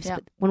to make waves. Yeah.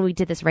 But when we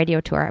did this radio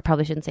tour, I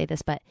probably shouldn't say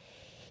this, but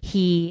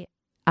we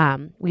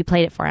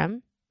played it for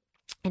him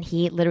and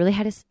he literally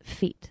had his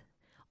feet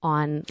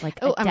on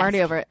like a I'm desk.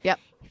 already over it. Yep.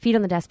 Feet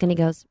on the desk and he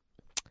goes,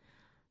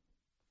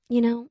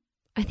 you know,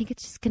 I think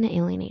it's just going to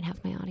alienate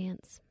half my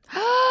audience.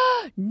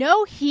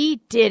 No, he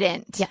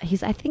didn't. Yeah,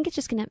 I think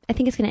it's going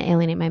to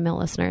alienate my male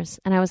listeners.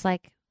 And I was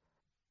like,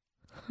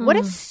 What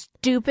a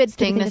stupid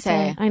thing to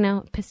say. I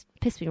know.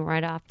 Pissed me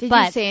right off. Did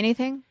But you say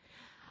anything?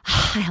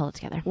 I held it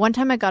together. One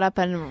time I got up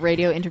in a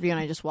radio interview and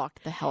I just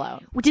walked the hell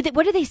out. What did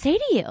they say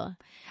to you?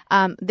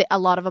 A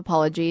lot of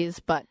apologies,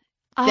 but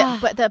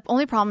the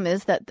only problem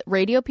is that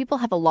radio people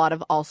have a lot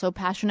of also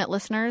passionate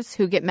listeners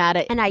who get mad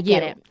at and I you.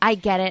 get it. I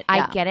get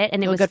it.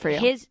 And it was good for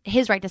you.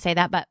 his right to say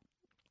that, but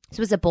this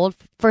was a bold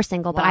first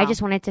single, but I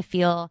just wanted to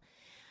feel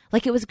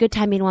like it was a good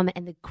time being a woman,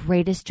 and the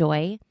greatest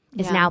joy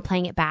is now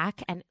playing it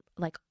back, and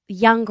like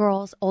young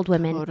girls, old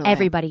women,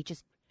 everybody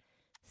just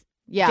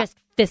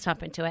fist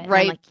up into it.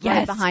 Right, like, yes,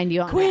 right behind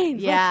you on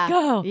Queens, it. let's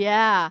go.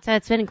 Yeah. So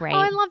it's been great. Oh,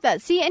 I love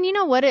that. See, and you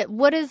know what?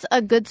 What is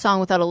a good song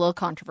without a little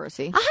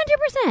controversy?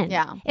 100%.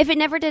 Yeah. If it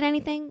never did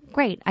anything,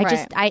 great.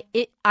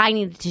 I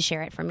needed to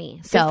share it for me.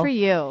 Good So for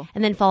you.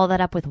 and then follow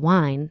that up with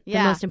Wine,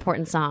 the most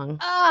important song.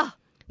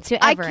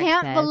 To I ever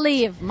can't exist.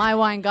 believe My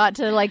Wine got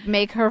to like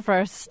make her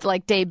first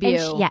like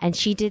debut. And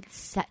she did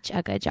such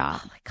a good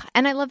job. Oh my God.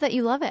 And I love that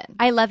you love it.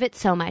 I love it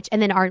so much.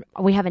 And then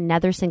we have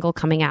another single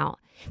coming out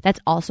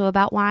that's also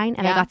about wine.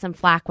 And I got some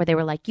flack where they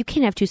were like, you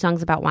can't have 2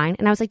 songs about wine.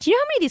 And I was like, do you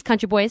know how many of these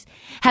country boys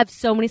have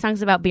so many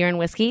songs about beer and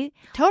whiskey?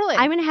 Totally.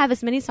 I'm going to have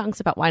as many songs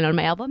about wine on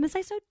my album as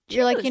I so choose.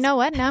 You're like, you know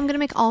what? Now I'm going to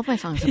make all of my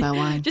songs about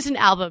wine. Just an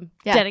album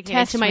dedicated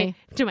test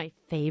to my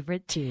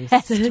favorite juice.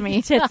 Test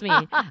me. Test me.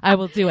 I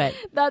will do it.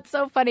 That's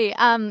so funny.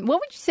 What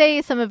would you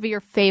say some of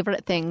your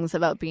favorite things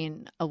about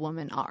being a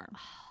woman are?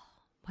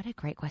 What a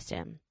great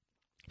question.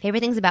 Favorite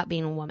things about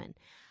being a woman?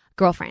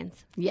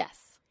 Girlfriends. Yes.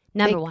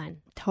 Number one.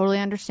 Totally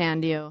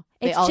understand you.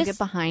 They all get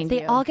behind you.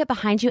 They all get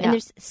behind you. Yeah. And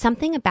there's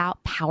something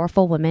about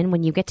powerful women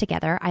when you get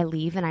together. I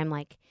leave and I'm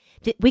like,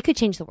 we could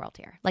change the world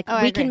here. Like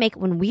we can make,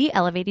 when we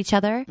elevate each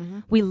other,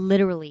 we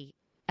literally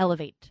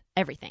elevate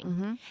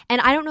everything.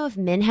 And I don't know if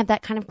men have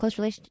that kind of close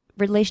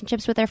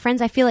relationships with their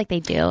friends. I feel like they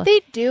do.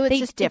 They do.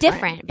 It's just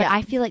different. But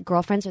I feel like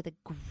girlfriends are the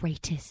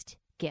greatest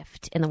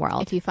gift in the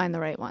world. If you find the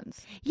right ones.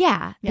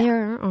 Yeah.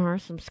 There are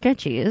some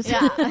sketchies.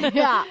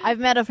 Yeah. I've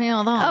met a few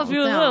of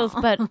those.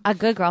 But a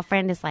good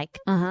girlfriend is like,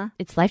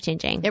 it's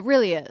life-changing. It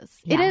really is.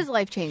 Yeah. It is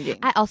life-changing.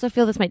 I also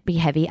feel this might be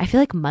heavy. I feel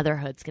like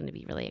motherhood's going to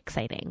be really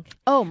exciting.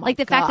 Oh my Like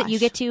the fact that you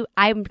get to,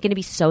 I'm going to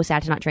be so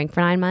sad to not drink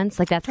for 9 months.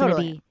 Like that's going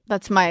to be.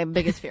 That's my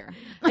biggest fear.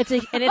 It's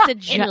a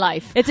in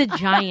life. It's a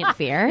giant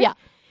fear. Yeah.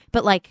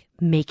 But like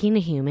making a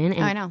human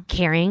and I know.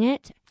 carrying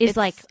it is It's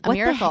like a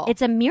miracle.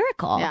 It's a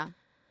miracle. Yeah.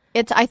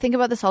 I think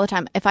about this all the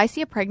time. If I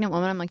see a pregnant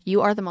woman, I'm like,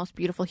 you are the most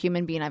beautiful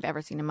human being I've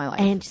ever seen in my life.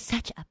 And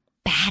such a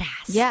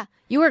badass. Yeah.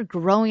 You are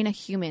growing a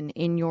human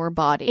in your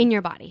body.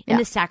 Yeah. And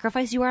the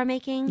sacrifice you are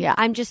making. Yeah.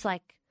 I'm just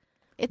like,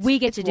 we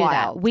get to do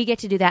wild. that. We get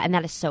to do that. And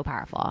that is so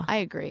powerful. I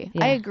agree.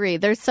 Yeah. I agree.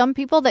 There's some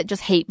people that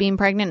just hate being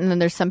pregnant, and then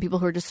there's some people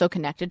who are just so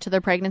connected to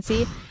their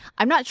pregnancy.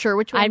 I'm not sure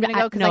which way I'm going to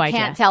go because I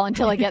can't tell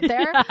until I get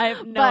there. I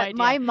have no idea. But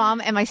my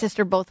mom and my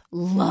sister both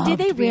loved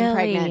being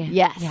pregnant.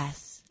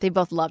 Yes. They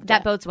both loved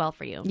that it. bodes well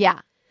for you. Yeah.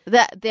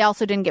 That they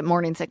also didn't get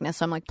morning sickness.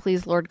 So I'm like,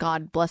 please, Lord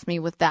God, bless me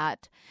with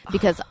that,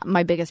 because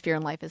my biggest fear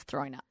in life is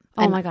throwing up.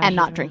 Oh my God. And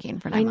not drinking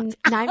for 9 months.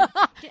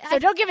 So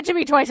don't give it to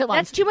me twice at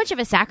once. That's too much of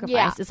a sacrifice.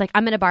 Yeah. It's like,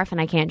 I'm going to barf and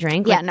I can't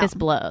drink. Yeah, Like, no. This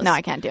blows. No,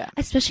 I can't do it.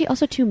 Especially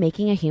also too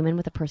making a human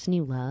with a person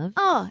you love.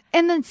 Oh,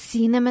 and then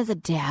seeing them as a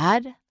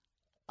dad.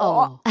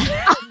 Oh.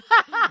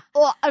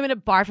 Oh, I'm going to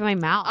barf in my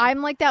mouth.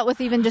 I'm like that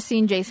with even just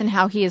seeing Jason,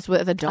 how he is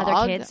with a dog.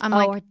 Other kids? I'm Oh,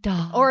 like, or a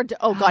dog.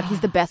 oh God,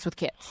 he's the best with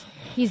kids.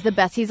 He's the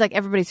best. He's like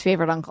everybody's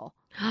favorite uncle.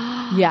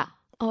 Yeah.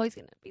 Oh, he's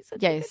going to be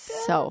such Yeah, a he's good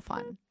dad. so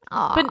fun.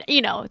 Aw. But,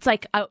 it's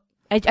like,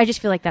 I just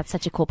feel like that's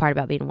such a cool part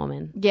about being a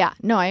woman. Yeah,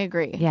 no, I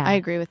agree. Yeah. I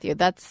agree with you.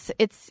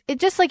 It's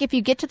just like if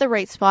you get to the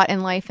right spot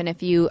in life and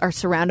if you are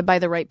surrounded by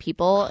the right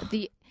people,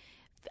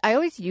 I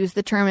always use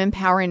the term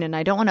empowering, and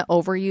I don't want to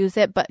overuse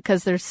it, but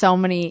because there's so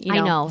many, I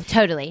know,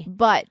 totally.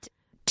 But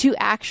to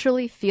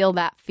actually feel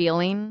that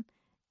feeling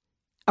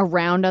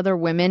around other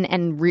women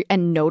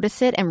and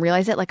notice it and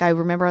realize it. Like I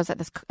remember I was at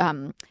this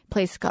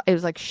place. It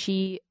was like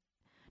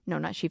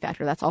not She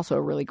Factor. That's also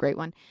a really great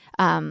one.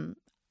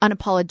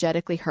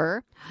 Unapologetically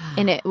Her,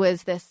 and it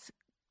was this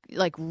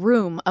like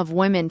room of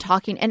women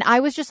talking, and I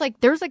was just like,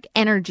 there's like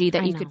energy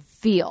that you could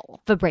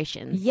feel,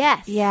 vibrations.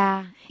 Yes,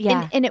 yeah.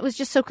 And it was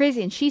just so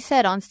crazy. And she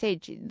said on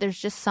stage, there's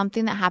just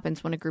something that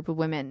happens when a group of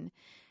women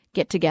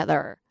get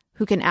together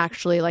who can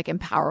actually like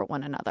empower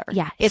one another.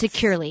 Yeah, it's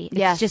securely. It's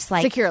yes, just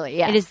like securely.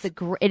 Yes.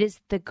 It is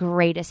the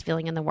greatest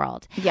feeling in the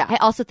world. Yeah. I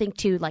also think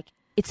too, like,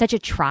 it's such a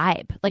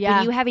tribe. Like Yeah.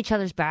 when you have each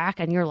other's back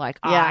and you're like,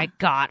 oh, Yeah. I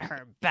got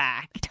her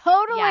back.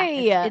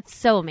 Totally. Yeah, it's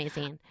so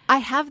amazing. I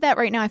have that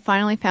right now. I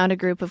finally found a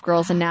group of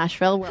girls in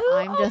Nashville where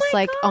I'm just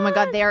like, oh my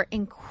God, they are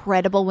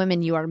incredible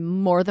women. You are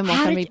more than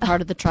welcome to be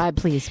part of the tribe.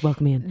 Please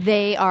welcome me in.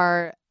 They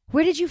are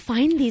Where did you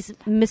find these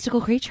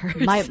mystical creatures?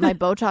 my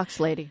Botox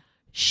lady.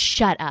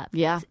 Shut up.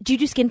 Yeah. Do you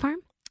do Skin Farm?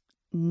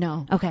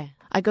 No. Okay.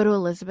 I go to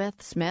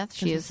Elizabeth Smith.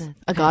 She is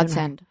Elizabeth. a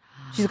godsend.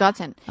 She's a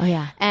godsend. Oh,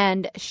 yeah.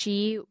 And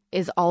she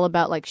is all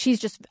about like, she's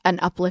just an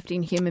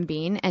uplifting human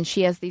being. And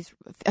she has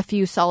a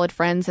few solid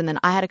friends. And then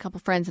I had a couple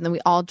friends, and then we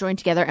all joined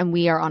together, and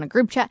we are on a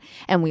group chat,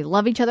 and we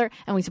love each other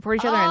and we support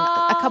each other.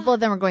 And a couple of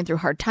them are going through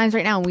hard times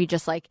right now. And we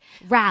just like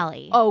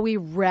Rally. we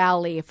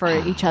rally for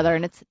each other.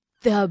 And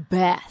the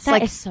best.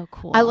 That is so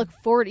cool. I look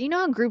forward. You know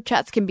how group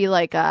chats can be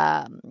like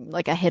a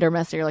hit or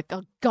miss. Or you're like,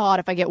 oh God,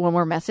 if I get one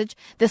more message.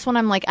 This one,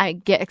 I'm like, I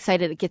get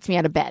excited. It gets me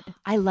out of bed.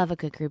 I love a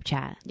good group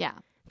chat. Yeah.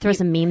 Throw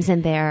some memes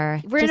in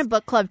there. We're in a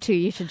book club too.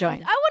 You should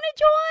join. I want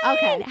to join.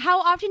 Okay. How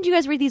often do you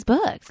guys read these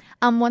books?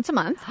 Once a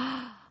month.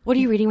 What are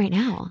you reading right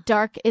now?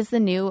 Black is the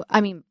New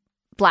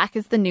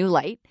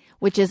Light,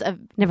 which is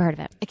Never heard of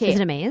it. Okay. Is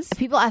it a maze?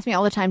 People ask me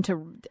all the time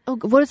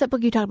what is that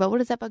book you talk about? What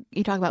is that book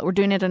you talk about? We're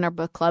doing it in our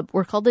book club.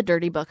 We're called the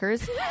Dirty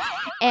Bookers.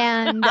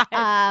 And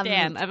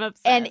Damn, I'm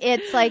obsessed. And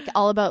it's like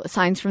all about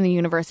signs from the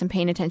universe and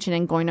paying attention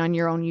and going on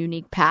your own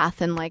unique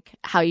path and like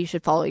how you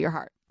should follow your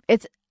heart.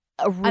 It's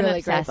a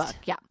really great book.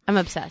 Yeah. I'm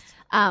obsessed.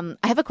 I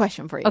have a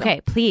question for you.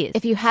 Okay, please.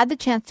 If you had the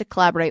chance to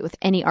collaborate with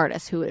any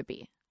artist, who would it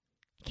be?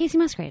 Casey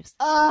Musgraves.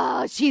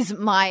 Oh, she's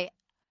my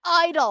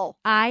idol.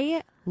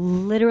 I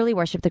literally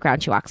worship the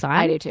ground she walks on.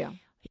 I do too.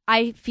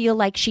 I feel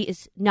like she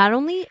is not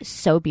only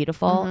so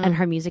beautiful and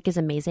her music is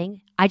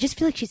amazing. I just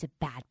feel like she's a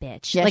bad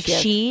bitch. Yes, like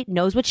she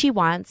knows what she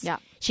wants. Yeah.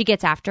 She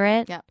gets after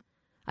it. Yeah.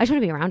 I just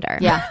want to be around her.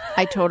 Yeah,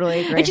 I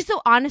totally agree. And she's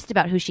so honest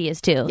about who she is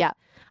too. Yeah.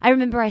 I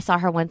remember I saw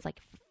her once like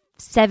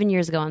 7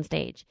 years ago on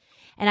stage.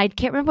 And I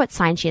can't remember what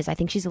sign she is. I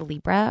think she's a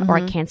Libra or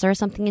a Cancer or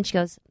something. And she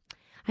goes,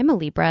 I'm a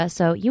Libra,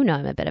 so you know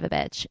I'm a bit of a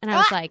bitch. And I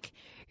was like,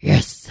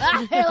 yes.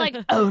 like,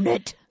 own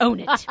it. Own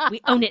it. We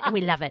own it and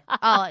we love it.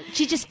 Oh,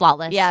 she's just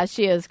flawless. Yeah,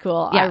 she is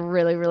cool. Yeah. I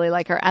really, really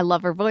like her. I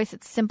love her voice.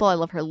 It's simple. I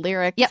love her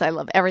lyrics. Yep. I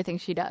love everything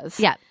she does.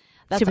 Yeah.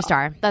 That's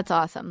Superstar. That's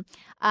awesome.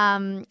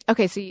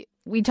 Okay, so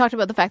we talked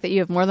about the fact that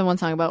you have more than one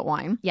song about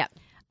wine. Yeah.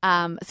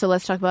 So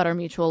let's talk about our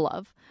mutual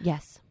love.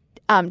 Yes.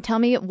 Tell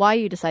me why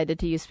you decided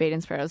to use Spade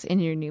and Sparrows in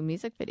your new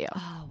music video.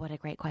 Oh, what a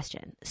great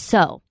question.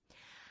 So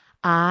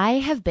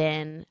I'm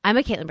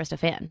a Kaitlyn Bristow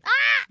fan.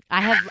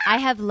 I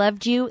have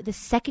loved you the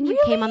second you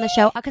came on the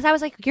show because I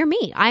was like, you're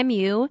me. I'm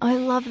you. I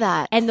love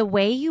that. And the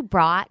way you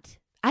brought,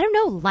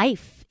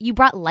 life. You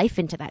brought life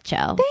into that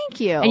show. Thank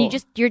you. And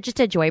you're just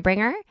a joy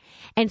bringer.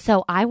 And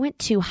so I went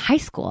to high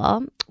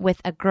school with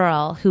a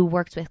girl who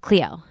works with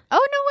Cleo.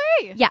 Oh,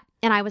 no way. Yeah.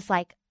 And I was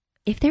like,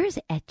 if there's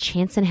a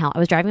chance in hell, I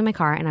was driving my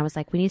car and I was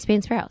like, we need Spade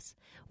and Sparrows.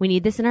 We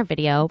need this in our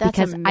video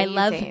because I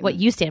love what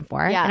you stand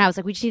for. Yeah. And I was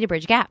like, we just need to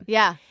bridge a gap.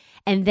 Yeah.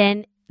 And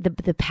then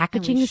the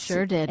packaging And we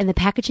sure did. And the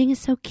packaging is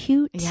so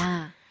cute.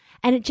 Yeah.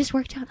 And it just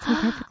worked out so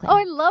perfectly. Oh,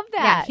 I love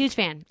that. Yeah, huge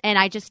fan. And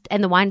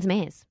and the wine's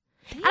maze.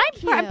 And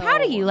I'm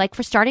proud of you, like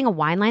for starting a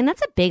wine line.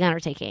 That's a big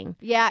undertaking.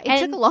 Yeah, it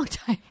took a long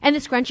time. And the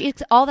scrunchie,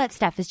 all that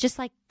stuff is just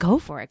like, go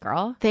for it,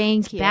 girl.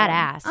 Thank you.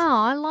 Badass. Oh,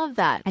 I love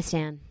that. I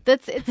stand.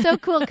 It's so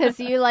cool because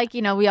you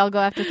we all go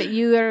after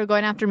you are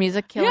going after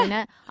music, killing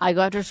it. I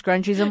go after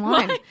scrunchies and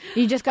wine. Right.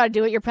 You just got to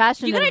do what you're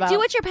passionate about. You got to do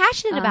what you're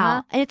passionate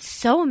about. And it's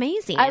so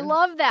amazing. I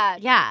love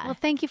that. Yeah. Well,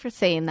 thank you for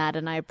saying that,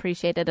 and I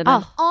appreciate it. And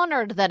I'm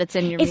honored that it's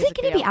in your music Is it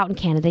going to be out in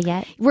Canada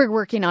yet? We're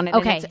working on it.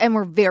 Okay. And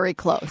we're very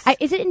close.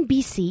 Is it in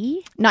BC?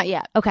 Not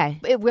yet. Okay.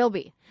 It will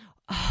be.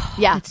 Oh,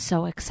 yeah, it's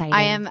so exciting.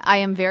 I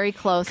am very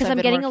close because I'm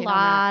getting a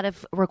lot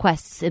of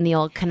requests in the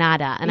old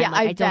Canada, and I'm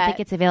like, I don't think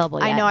it's available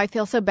yet. I know. I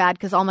feel so bad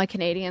because all my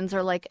Canadians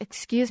are like,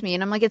 "Excuse me,"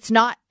 and I'm like, "It's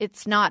not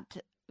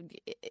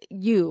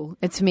you,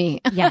 it's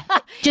me." Yeah,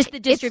 just the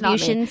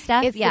distribution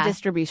stuff. It's the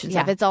distribution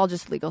stuff. It's all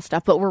just legal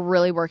stuff, but we're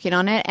really working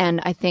on it, and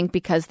I think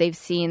because they've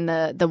seen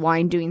the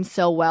wine doing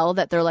so well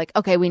that they're like,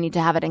 "Okay, we need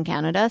to have it in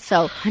Canada."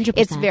 So 100%.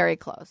 It's very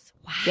close.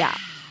 Wow. Yeah.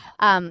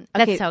 Okay.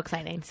 That's so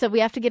exciting. So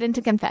we have to get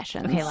into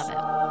confessions. Okay, love it.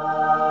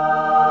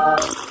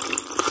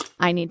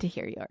 I need to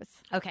hear yours.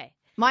 Okay.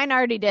 Mine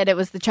already did. It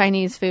was the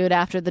Chinese food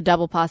after the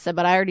double pasta,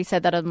 but I already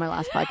said that on my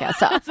last podcast.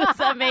 So this is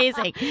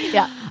amazing.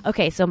 Yeah.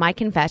 Okay, so my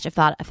confession,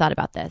 I've thought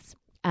about this.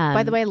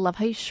 By the way, I love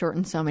how you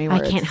shorten so many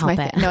words. I can't help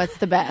it. No, it's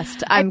the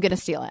best. I'm going to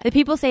steal it. The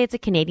people say it's a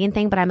Canadian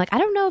thing, but I'm like, I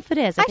don't know if it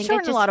is. I think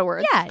shorten a lot of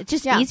words. Yeah, it's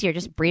just easier.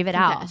 Just breathe it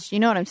out. You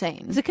know what I'm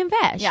saying? It's a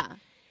confess. Yeah.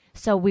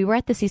 So we were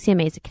at the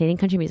CCMAs, the Canadian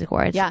Country Music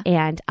Awards,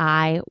 and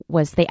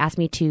they asked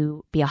me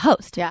to be a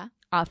host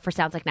for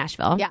Sounds Like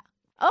Nashville. Yeah.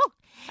 Oh,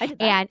 I did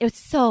that. And it was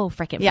so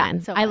freaking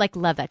fun. So I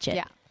love that shit.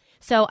 Yeah.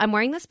 So I'm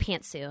wearing this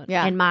pantsuit,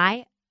 and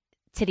my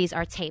titties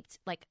are taped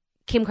like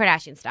Kim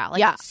Kardashian style.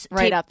 Like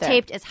right up there.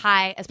 Taped as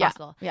high as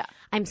possible. Yeah.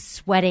 I'm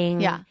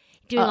sweating. Yeah.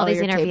 Doing all these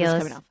your tape is interviews.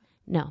 coming off.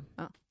 No.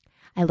 Oh.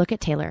 I look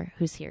at Taylor,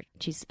 who's here.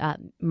 She's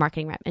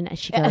marketing rep, and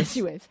she goes,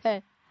 she waves.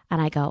 Hey.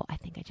 And I go, I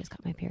think I just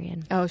got my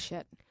period. Oh,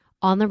 shit.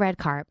 On the red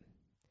carpet.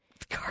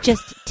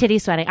 Just titty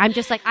sweating. I'm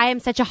just like, I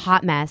am such a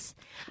hot mess.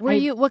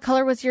 What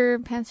color was your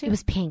pantsuit? It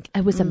was pink.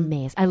 It was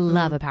amazing. I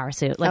love a power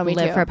suit. Like, me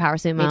live too. for a power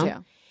suit mom. Me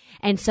too.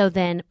 And so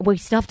then we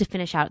still have to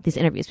finish out these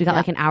interviews. We got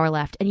like an hour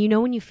left. And you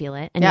know when you feel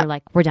it and you're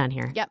like, we're done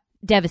here. Yep.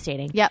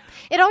 Devastating. Yep.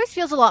 It always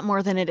feels a lot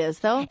more than it is,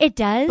 though. It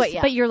does.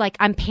 But you're like,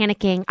 I'm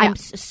panicking. Yeah.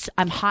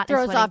 I'm hot.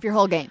 Throws off your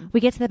whole game.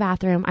 We get to the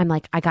bathroom. I'm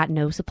like, I got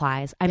no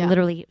supplies. I'm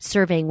literally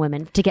surveying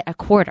women to get a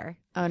quarter.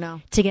 Oh,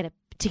 no. To get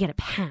a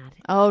pad.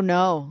 Oh,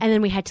 no. And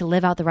then we had to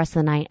live out the rest of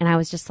the night. And I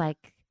was just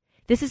like,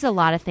 this is a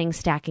lot of things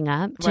stacking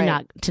up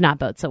to not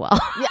bode so well.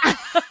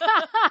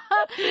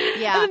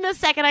 Yeah. And then the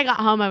second I got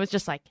home, I was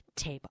just like,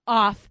 tape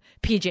off,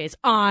 PJs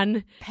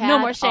on. Pad no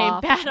more shame.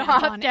 off, Pad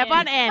off. Step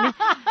on in.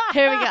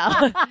 Here we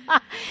go.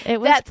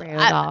 It was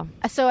brutal.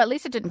 So at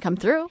least it didn't come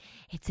through.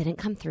 It didn't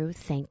come through.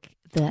 Thank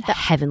the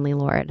heavenly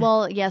Lord.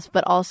 Well, yes,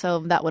 but also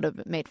that would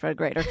have made for a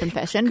greater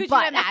confession. Could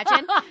you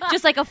imagine?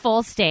 Just like a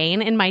full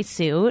stain in my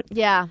suit.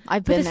 Yeah,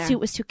 I've been But there. the suit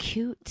was too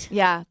cute.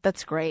 Yeah,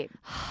 that's great.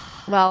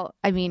 Well,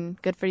 I mean,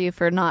 good for you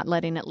for not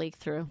letting it leak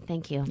through.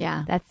 Thank you.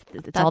 Yeah. That's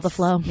all the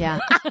flow. Yeah.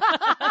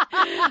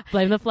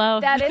 Blame the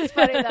flow. That is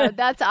funny though.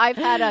 I've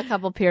had a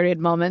couple period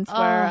moments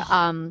where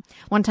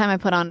one time I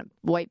put on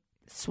white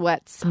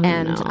sweats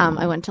and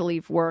I went to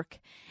leave work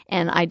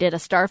and I did a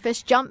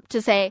starfish jump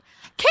to say,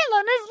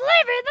 Kaitlyn is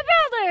leaving the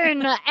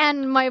building.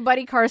 And my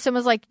buddy Carson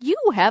was like, you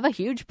have a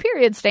huge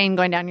period stain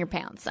going down your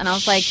pants. And I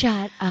was like,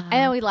 shut up.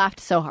 And we laughed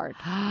so hard.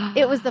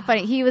 It was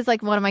he was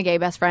like one of my gay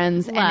best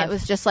friends. Love. And it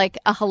was just like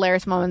a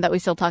hilarious moment that we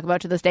still talk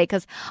about to this day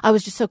because I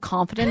was just so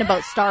confident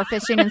about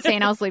starfishing and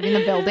saying I was leaving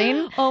the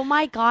building. Oh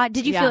my God.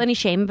 Did you feel any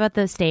shame about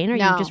the stain or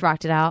No. you just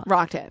rocked it out?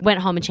 Rocked it. Went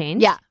home and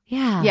changed? Yeah.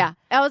 Yeah. Yeah.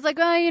 I was like,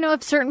 well,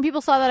 if certain people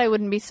saw that, I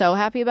wouldn't be so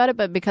happy about it.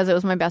 But because it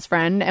was my best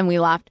friend and we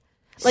laughed.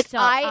 Like,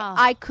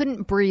 I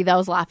couldn't breathe. I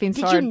was laughing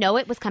so Did hard. you know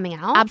it was coming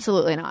out?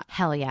 Absolutely not.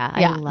 Hell yeah.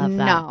 Yeah, I love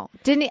that. No.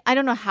 I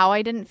don't know how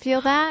I didn't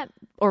feel that.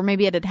 Or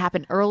maybe it had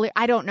happened earlier.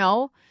 I don't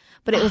know.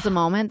 But it was a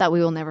moment that we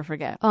will never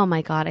forget. Oh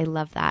my God. I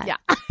love that. Yeah.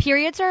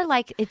 Periods are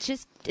like, it's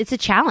a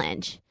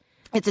challenge.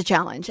 It's a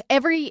challenge.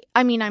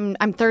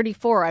 I'm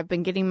 34. I've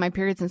been getting my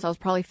period since I was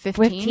probably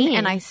 15.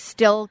 And I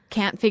still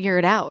can't figure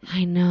it out.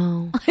 I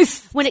know.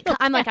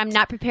 I'm like, I'm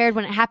not prepared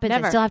when it happens.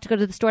 Never. I still have to go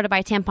to the store to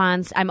buy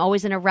tampons. I'm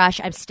always in a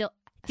rush.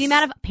 The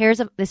amount of pairs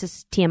of, this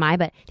is TMI,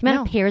 but the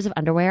amount of pairs of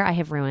underwear I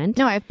have ruined.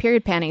 No, I have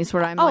period panties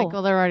where I'm like,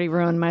 well, they're already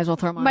ruined. Might as well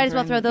throw them on. Might as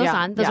well throw those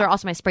on. Those are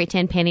also my spray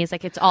tan panties.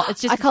 Like it's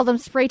just. I call them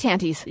spray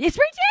tanties. Yeah,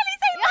 spray tanties.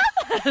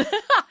 I love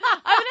them.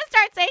 I'm going to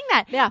start saying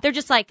that. Yeah. They're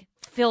just like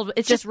filled.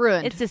 It's just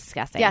ruined. It's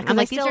disgusting. Yeah, I'm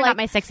like, these are not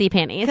my sexy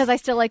panties. Because I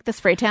still like the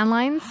spray tan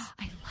lines.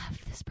 I love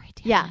the spray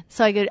tan. Yeah.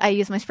 So I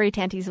use my spray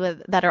tanties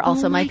that are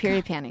also my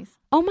period panties.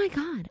 Oh my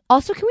God.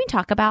 Also, can we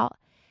talk about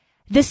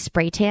the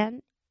spray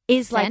tan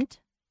is Scent? like.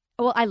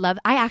 Well,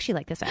 I actually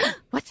like this one.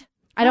 What?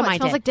 I don't it mind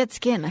smells it. like dead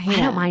skin. I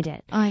don't mind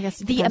it. Oh, I guess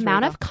it the depends where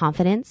amount you of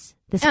confidence,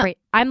 the spray.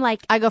 I'm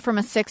like, I go from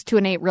a 6 to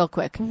an 8 real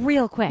quick.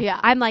 Yeah.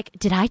 I'm like,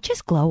 did I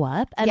just glow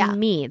up? Yeah.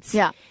 Meats.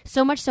 Yeah.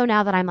 So much so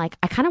now that I'm like,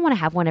 I kind of want to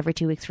have one every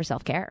 2 weeks for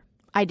self-care.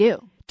 I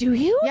do. Do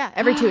you? Yeah,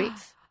 every 2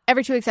 weeks.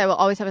 Every 2 weeks, I will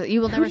always have.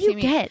 You will never see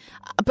me. Get?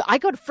 But I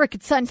go to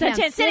frickin'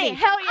 Suntan City.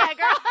 Hell yeah,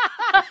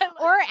 girl.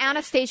 Or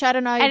Anastasia. I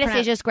don't know. How you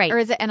Anastasia's great. Or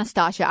is it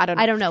Anastasia? I don't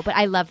know. I don't know, but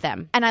I love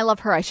them. And I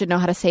love her. I should know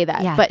how to say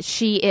that. Yeah. But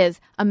she is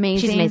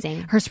amazing. She's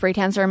amazing. Her spray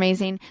tans are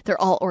amazing. They're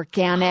all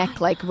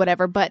organic, like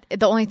whatever. But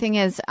the only thing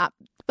is,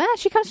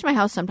 she comes to my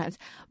house sometimes.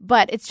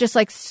 But it's just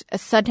like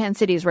Suntan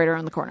City is right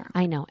around the corner.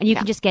 I know. And you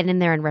can just get in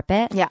there and rip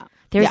it. Yeah.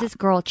 There's this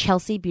girl,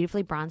 Chelsea,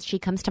 beautifully bronzed. She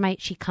comes to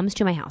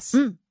my house.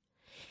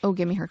 Oh,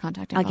 give me her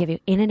contact info. I'll give you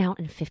in and out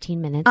in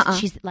 15 minutes.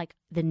 She's like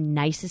the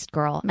nicest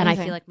girl. Amazing.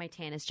 And I feel like my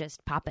tan is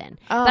just popping.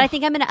 But I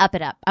think I'm going to up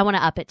it up. I want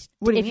to up it.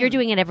 What do you If you're mean?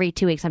 doing it every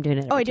 2 weeks, I'm doing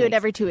it every I 2 do weeks. it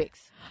every 2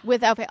 weeks.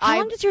 Without How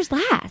long does yours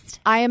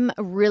last? I am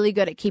really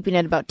good at keeping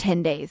it about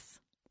 10 days.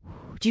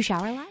 Do you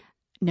shower a lot?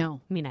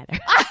 No. Me neither.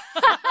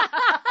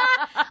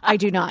 I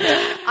do not.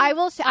 I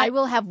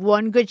will have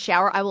one good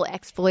shower. I will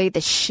exfoliate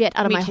the shit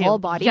out of Me my too. whole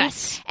body.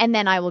 Yes. And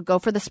then I will go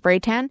for the spray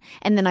tan,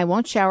 and then I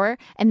won't shower,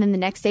 and then the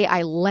next day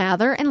I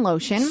lather and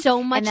lotion.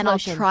 So much And then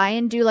lotion. I'll try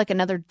and do like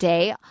another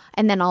day,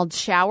 and then I'll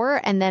shower,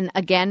 and then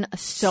again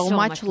so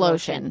much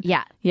lotion.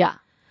 Yeah. Yeah.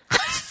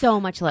 So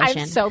much lotion.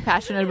 I'm so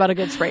passionate about a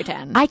good spray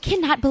tan. I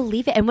cannot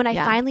believe it. And when I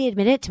Yeah. finally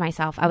admitted it to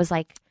myself, I was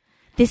like,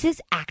 this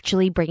is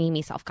actually bringing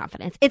me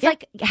self-confidence. It's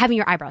like having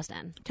your eyebrows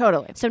done.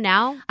 Totally. So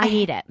now I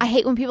need it. I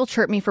hate when people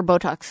chirp me for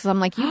Botox because I'm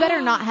like, you better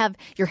not have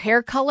your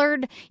hair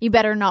colored. You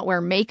better not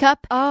wear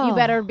makeup. You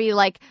better be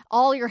like,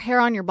 all your hair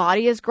on your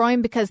body is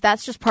growing because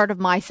that's just part of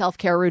my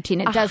self-care routine.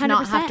 It does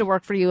not 100%. have to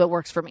work for you. It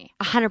works for me.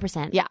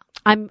 100%. Yeah.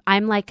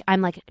 I'm like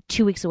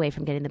 2 weeks away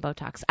from getting the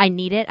Botox. I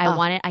need it. I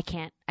want it. I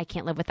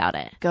can't live without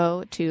it.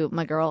 Go to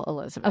my girl,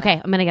 Elizabeth. Okay.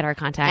 I'm going to get her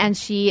contact. And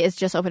she is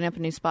just opening up a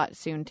new spot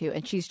soon too.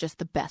 And she's just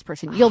the best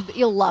person.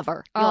 You'll love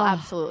her. You'll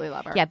absolutely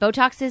love her. yeah,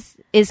 Botox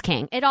is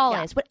king. It all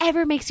is.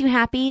 Whatever makes you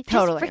happy,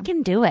 Totally. just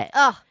freaking do it.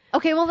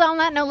 Okay. Well, on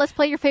that note, let's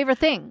play your favorite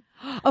thing.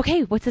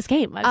 Okay. What's this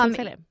game? I'm so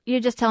excited. You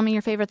just tell me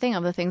your favorite thing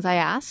of the things I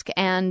ask,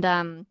 and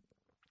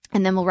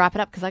then we'll wrap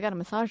it up because I got a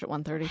massage at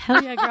 1:30.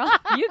 Hell yeah, girl.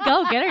 You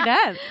go. Get her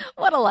done.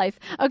 What a life.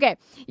 Okay.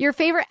 Your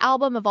favorite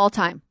album of all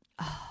time.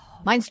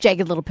 Mine's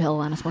Jagged Little Pill,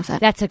 Alanis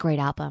Morissette. That's a great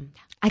album.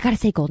 I got to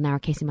say Golden Hour,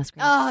 Casey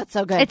Musgraves. Oh, it's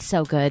so good. It's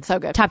so good. So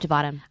good. Top to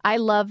bottom. I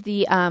love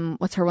the,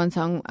 what's her one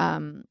song?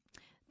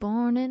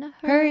 Born in a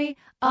hurry,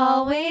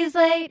 always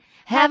late,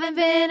 haven't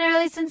been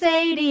early since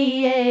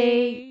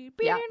 88.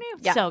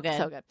 Yeah. So good.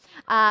 So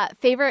good.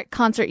 Favorite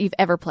concert you've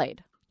ever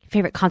played?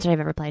 Favorite concert I've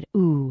ever played?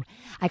 Ooh.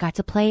 I got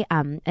to play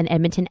an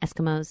Edmonton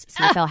Eskimos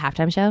CFL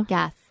halftime show.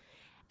 Yes.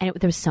 And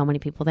there was so many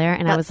people there.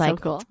 And I was so like,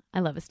 cool.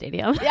 I love a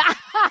stadium. Yeah.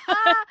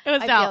 It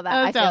was I dope. feel that.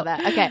 I feel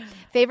that. Okay.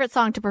 Favorite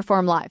song to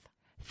perform live?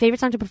 Favorite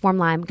song to perform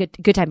live?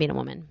 Good Time Being a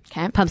Woman.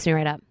 Okay. Pumps me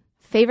right up.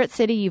 Favorite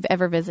city you've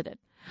ever visited?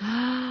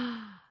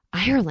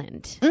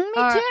 Ireland. Me too.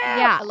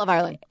 Yeah. I love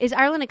Ireland. Is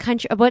Ireland a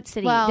country? What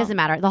city? Well, Doesn't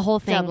matter. The whole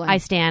thing. Dublin. I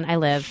stand. I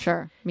live.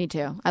 Sure. Me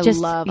too. I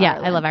love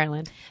Ireland. I love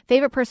Ireland.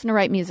 Favorite person to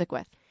write music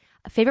with?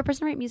 Favorite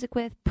person to write music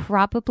with?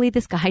 Probably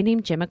this guy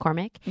named Jim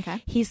McCormick.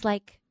 Okay. He's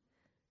like,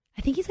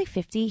 I think he's like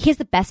 50. He has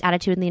the best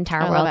attitude in the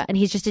entire love world. it. And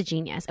he's just a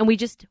genius. And we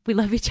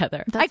love each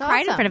other. That's I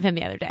cried in awesome. front of him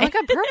the other day. Oh my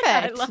God,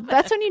 perfect.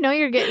 That's when you know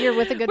you're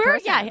with a good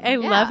person. Yeah, I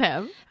love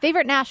him.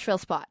 Favorite Nashville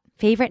spot?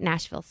 Favorite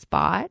Nashville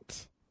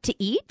spot to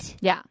eat?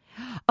 Yeah.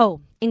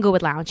 Oh,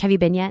 Inglewood Lounge. Have you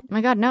been yet? Oh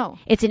my God, no.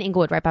 It's in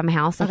Inglewood, right by my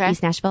house, like Okay.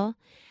 East Nashville.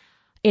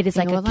 It is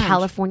Inglewood like a Lounge.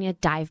 California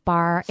dive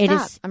bar. Stop. It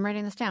is. I'm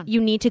writing this down. You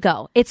need to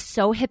go. It's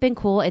so hip and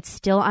cool. It's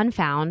still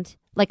unfound.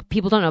 Like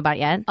people don't know about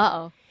it yet.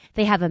 Uh-oh.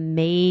 They have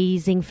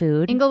amazing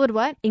food. Inglewood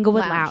what?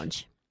 Inglewood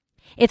Lounge.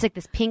 It's like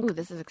this pink. Ooh,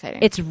 this is exciting.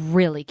 It's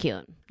really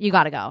cute. You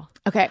got to go.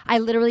 Okay. I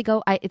literally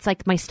go. It's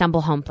like my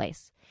stumble home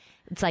place.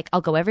 It's like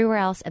I'll go everywhere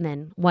else and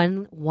then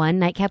one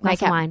nightcap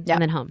glass of wine Yep.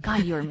 and then home.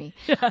 God, you or me.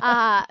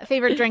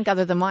 Favorite drink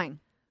other than wine?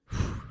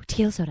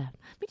 Tequila soda.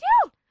 Me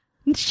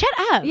too. Shut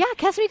up. Yeah,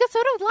 Casamica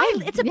soda with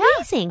lime. It's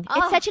amazing. Yeah.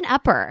 It's such an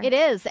upper. It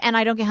is, and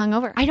I don't get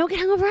hungover. I don't get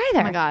hungover either.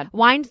 Oh my God.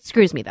 Wine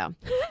screws me though.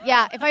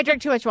 Yeah, if I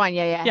drink too much wine,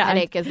 yeah,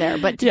 headache is there.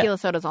 But tequila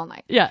soda's all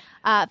night. Yeah.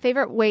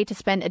 Favorite way to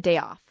spend a day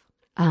off?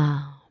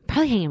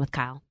 Probably hanging with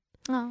Kyle.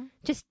 Oh,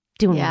 Just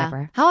doing yeah.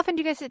 whatever. How often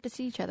do you guys get to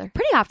see each other?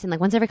 Pretty often, like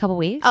once every couple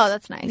weeks. Oh,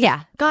 that's nice.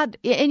 Yeah. God,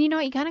 and you know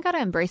what? You kind of got to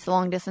embrace the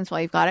long distance while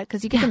you've got it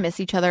because you get to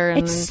miss each other. And,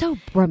 It's so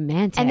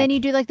romantic. and then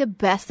you do like the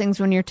best things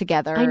when you're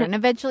together. I know. And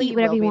eventually Eat you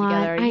whatever will you be want.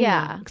 together. I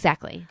Yeah. know.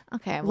 Exactly.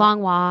 Okay. Well, Long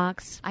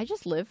walks. I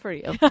just live for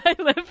you. I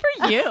live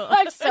for you.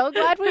 I'm so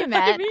glad we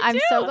met. Me I'm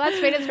too. so glad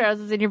Spade and Sparrows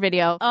is in your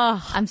video.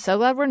 I'm so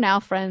glad we're now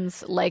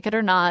friends, like it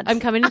or not.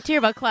 I'm coming to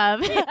your book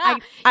club. You're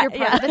part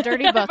of the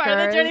Dirty Bookers. Part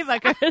of the Dirty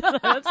Bookers.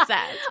 I'm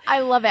obsessed. I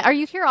love it. Are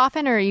you here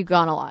often or are you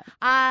gone a lot?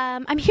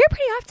 I'm here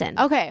pretty often.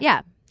 Okay.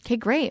 Yeah. Okay,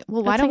 great.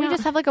 Well, why Let's don't we hang out.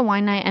 just have like a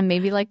wine night and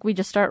maybe like we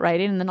just start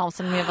writing and then all of a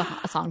sudden we have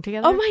a song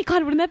together? Oh my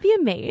God, wouldn't that be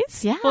amazing?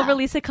 Yeah. We'll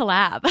release a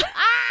collab.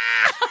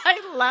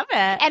 I love it.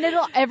 And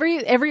it'll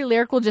every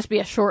lyric will just be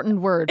a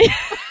shortened word.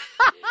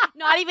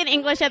 Not even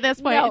English at this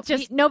point. No, It's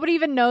just nobody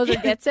even knows or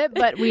gets it,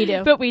 but we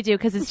do. But we do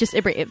because it's just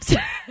Ibrahim's.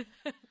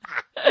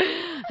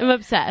 I'm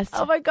obsessed.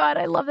 Oh my God,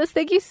 I love this.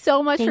 Thank you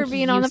so much for Thank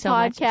being you on the so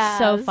much. podcast.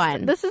 So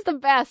fun. This is the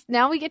best.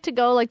 Now we get to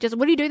go like just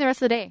what are you doing the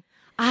rest of the day?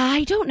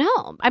 I don't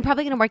know. I'm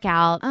probably going to work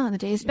out. Oh, the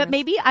day's But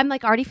maybe I'm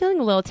like already feeling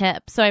a little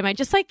tip, so I might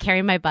just like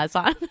carry my buzz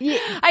on. Yeah.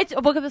 I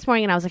woke up this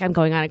morning and I was like, I'm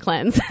going on a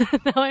cleanse.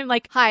 Now I'm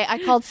like, Hi, I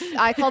called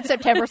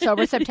September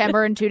sober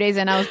September and 2 days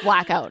in I was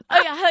blackout.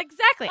 oh yeah,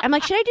 exactly. I'm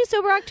like, should I do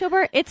sober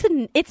October?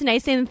 It's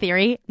nice in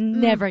theory,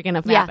 never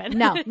gonna happen.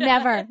 No,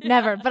 never.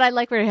 But I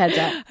like where your head's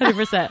at.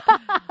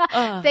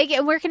 100%. Thank you.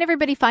 And where can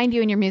everybody find you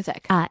and your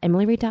music?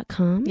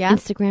 EmilyReid.com, Yeah.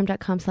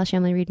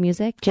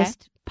 Instagram.com/EmilyReidMusic.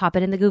 Just pop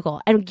it in the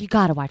Google, and you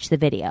gotta watch the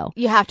video.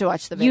 You have to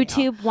watch the video.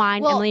 YouTube,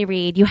 Wine, Well, Emily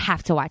Reid. You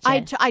have to watch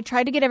it. I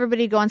tried to get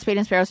everybody to go on Spade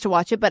and Sparrows to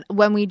watch it, but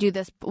when we do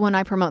this, when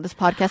I promote this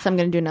podcast, I'm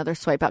going to do another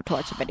swipe out to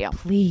watch the video.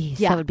 Please,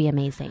 Yeah. that would be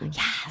amazing.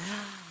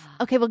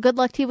 Okay, well, good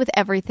luck to you with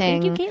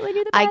everything. Thank you, Kaitlyn.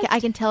 You're the best. I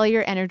can tell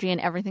your energy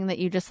and everything that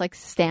you just like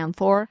stand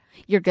for.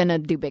 You're going to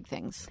do big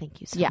things.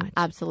 Thank you so Yeah, much.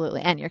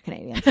 absolutely. And you're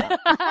Canadian. So. All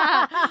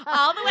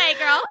the way,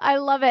 girl. I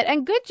love it.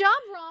 And good job,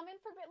 Ramen,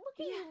 for look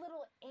at you,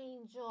 little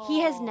angel.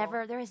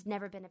 There has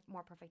never been a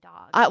more perfect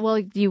dog. Well,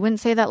 you wouldn't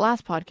say that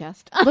last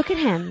podcast. Look at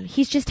him.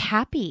 He's just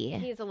happy.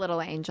 He's a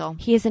little angel.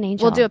 He is an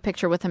angel. We'll do a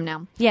picture with him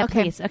now. Yeah,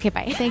 Okay. please. Okay,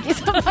 bye. Thank you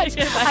so much.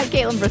 I'm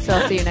Kaitlyn Bristol.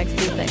 I'll see you next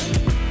Tuesday.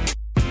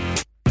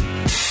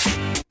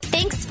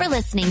 Thanks for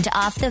listening to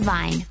Off the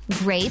Vine,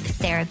 Grape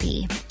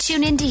Therapy.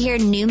 Tune in to hear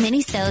new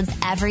minisodes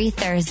every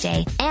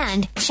Thursday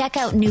and check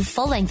out new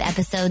full-length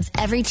episodes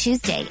every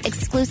Tuesday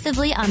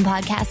exclusively on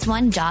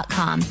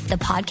podcastone.com, the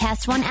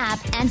Podcast One app,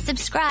 and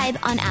subscribe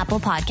on Apple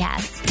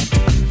Podcasts.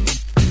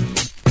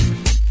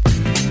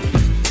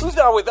 Who's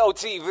down with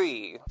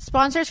OTV?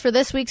 Sponsors for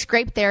this week's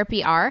Grape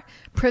Therapy are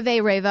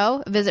Privé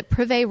Revo. Visit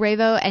Privé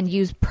Revo and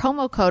use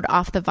promo code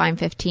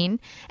OffTheVine15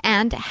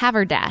 and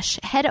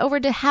Haverdash. Head over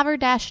to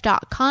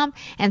haverdash.com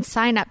and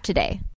sign up today.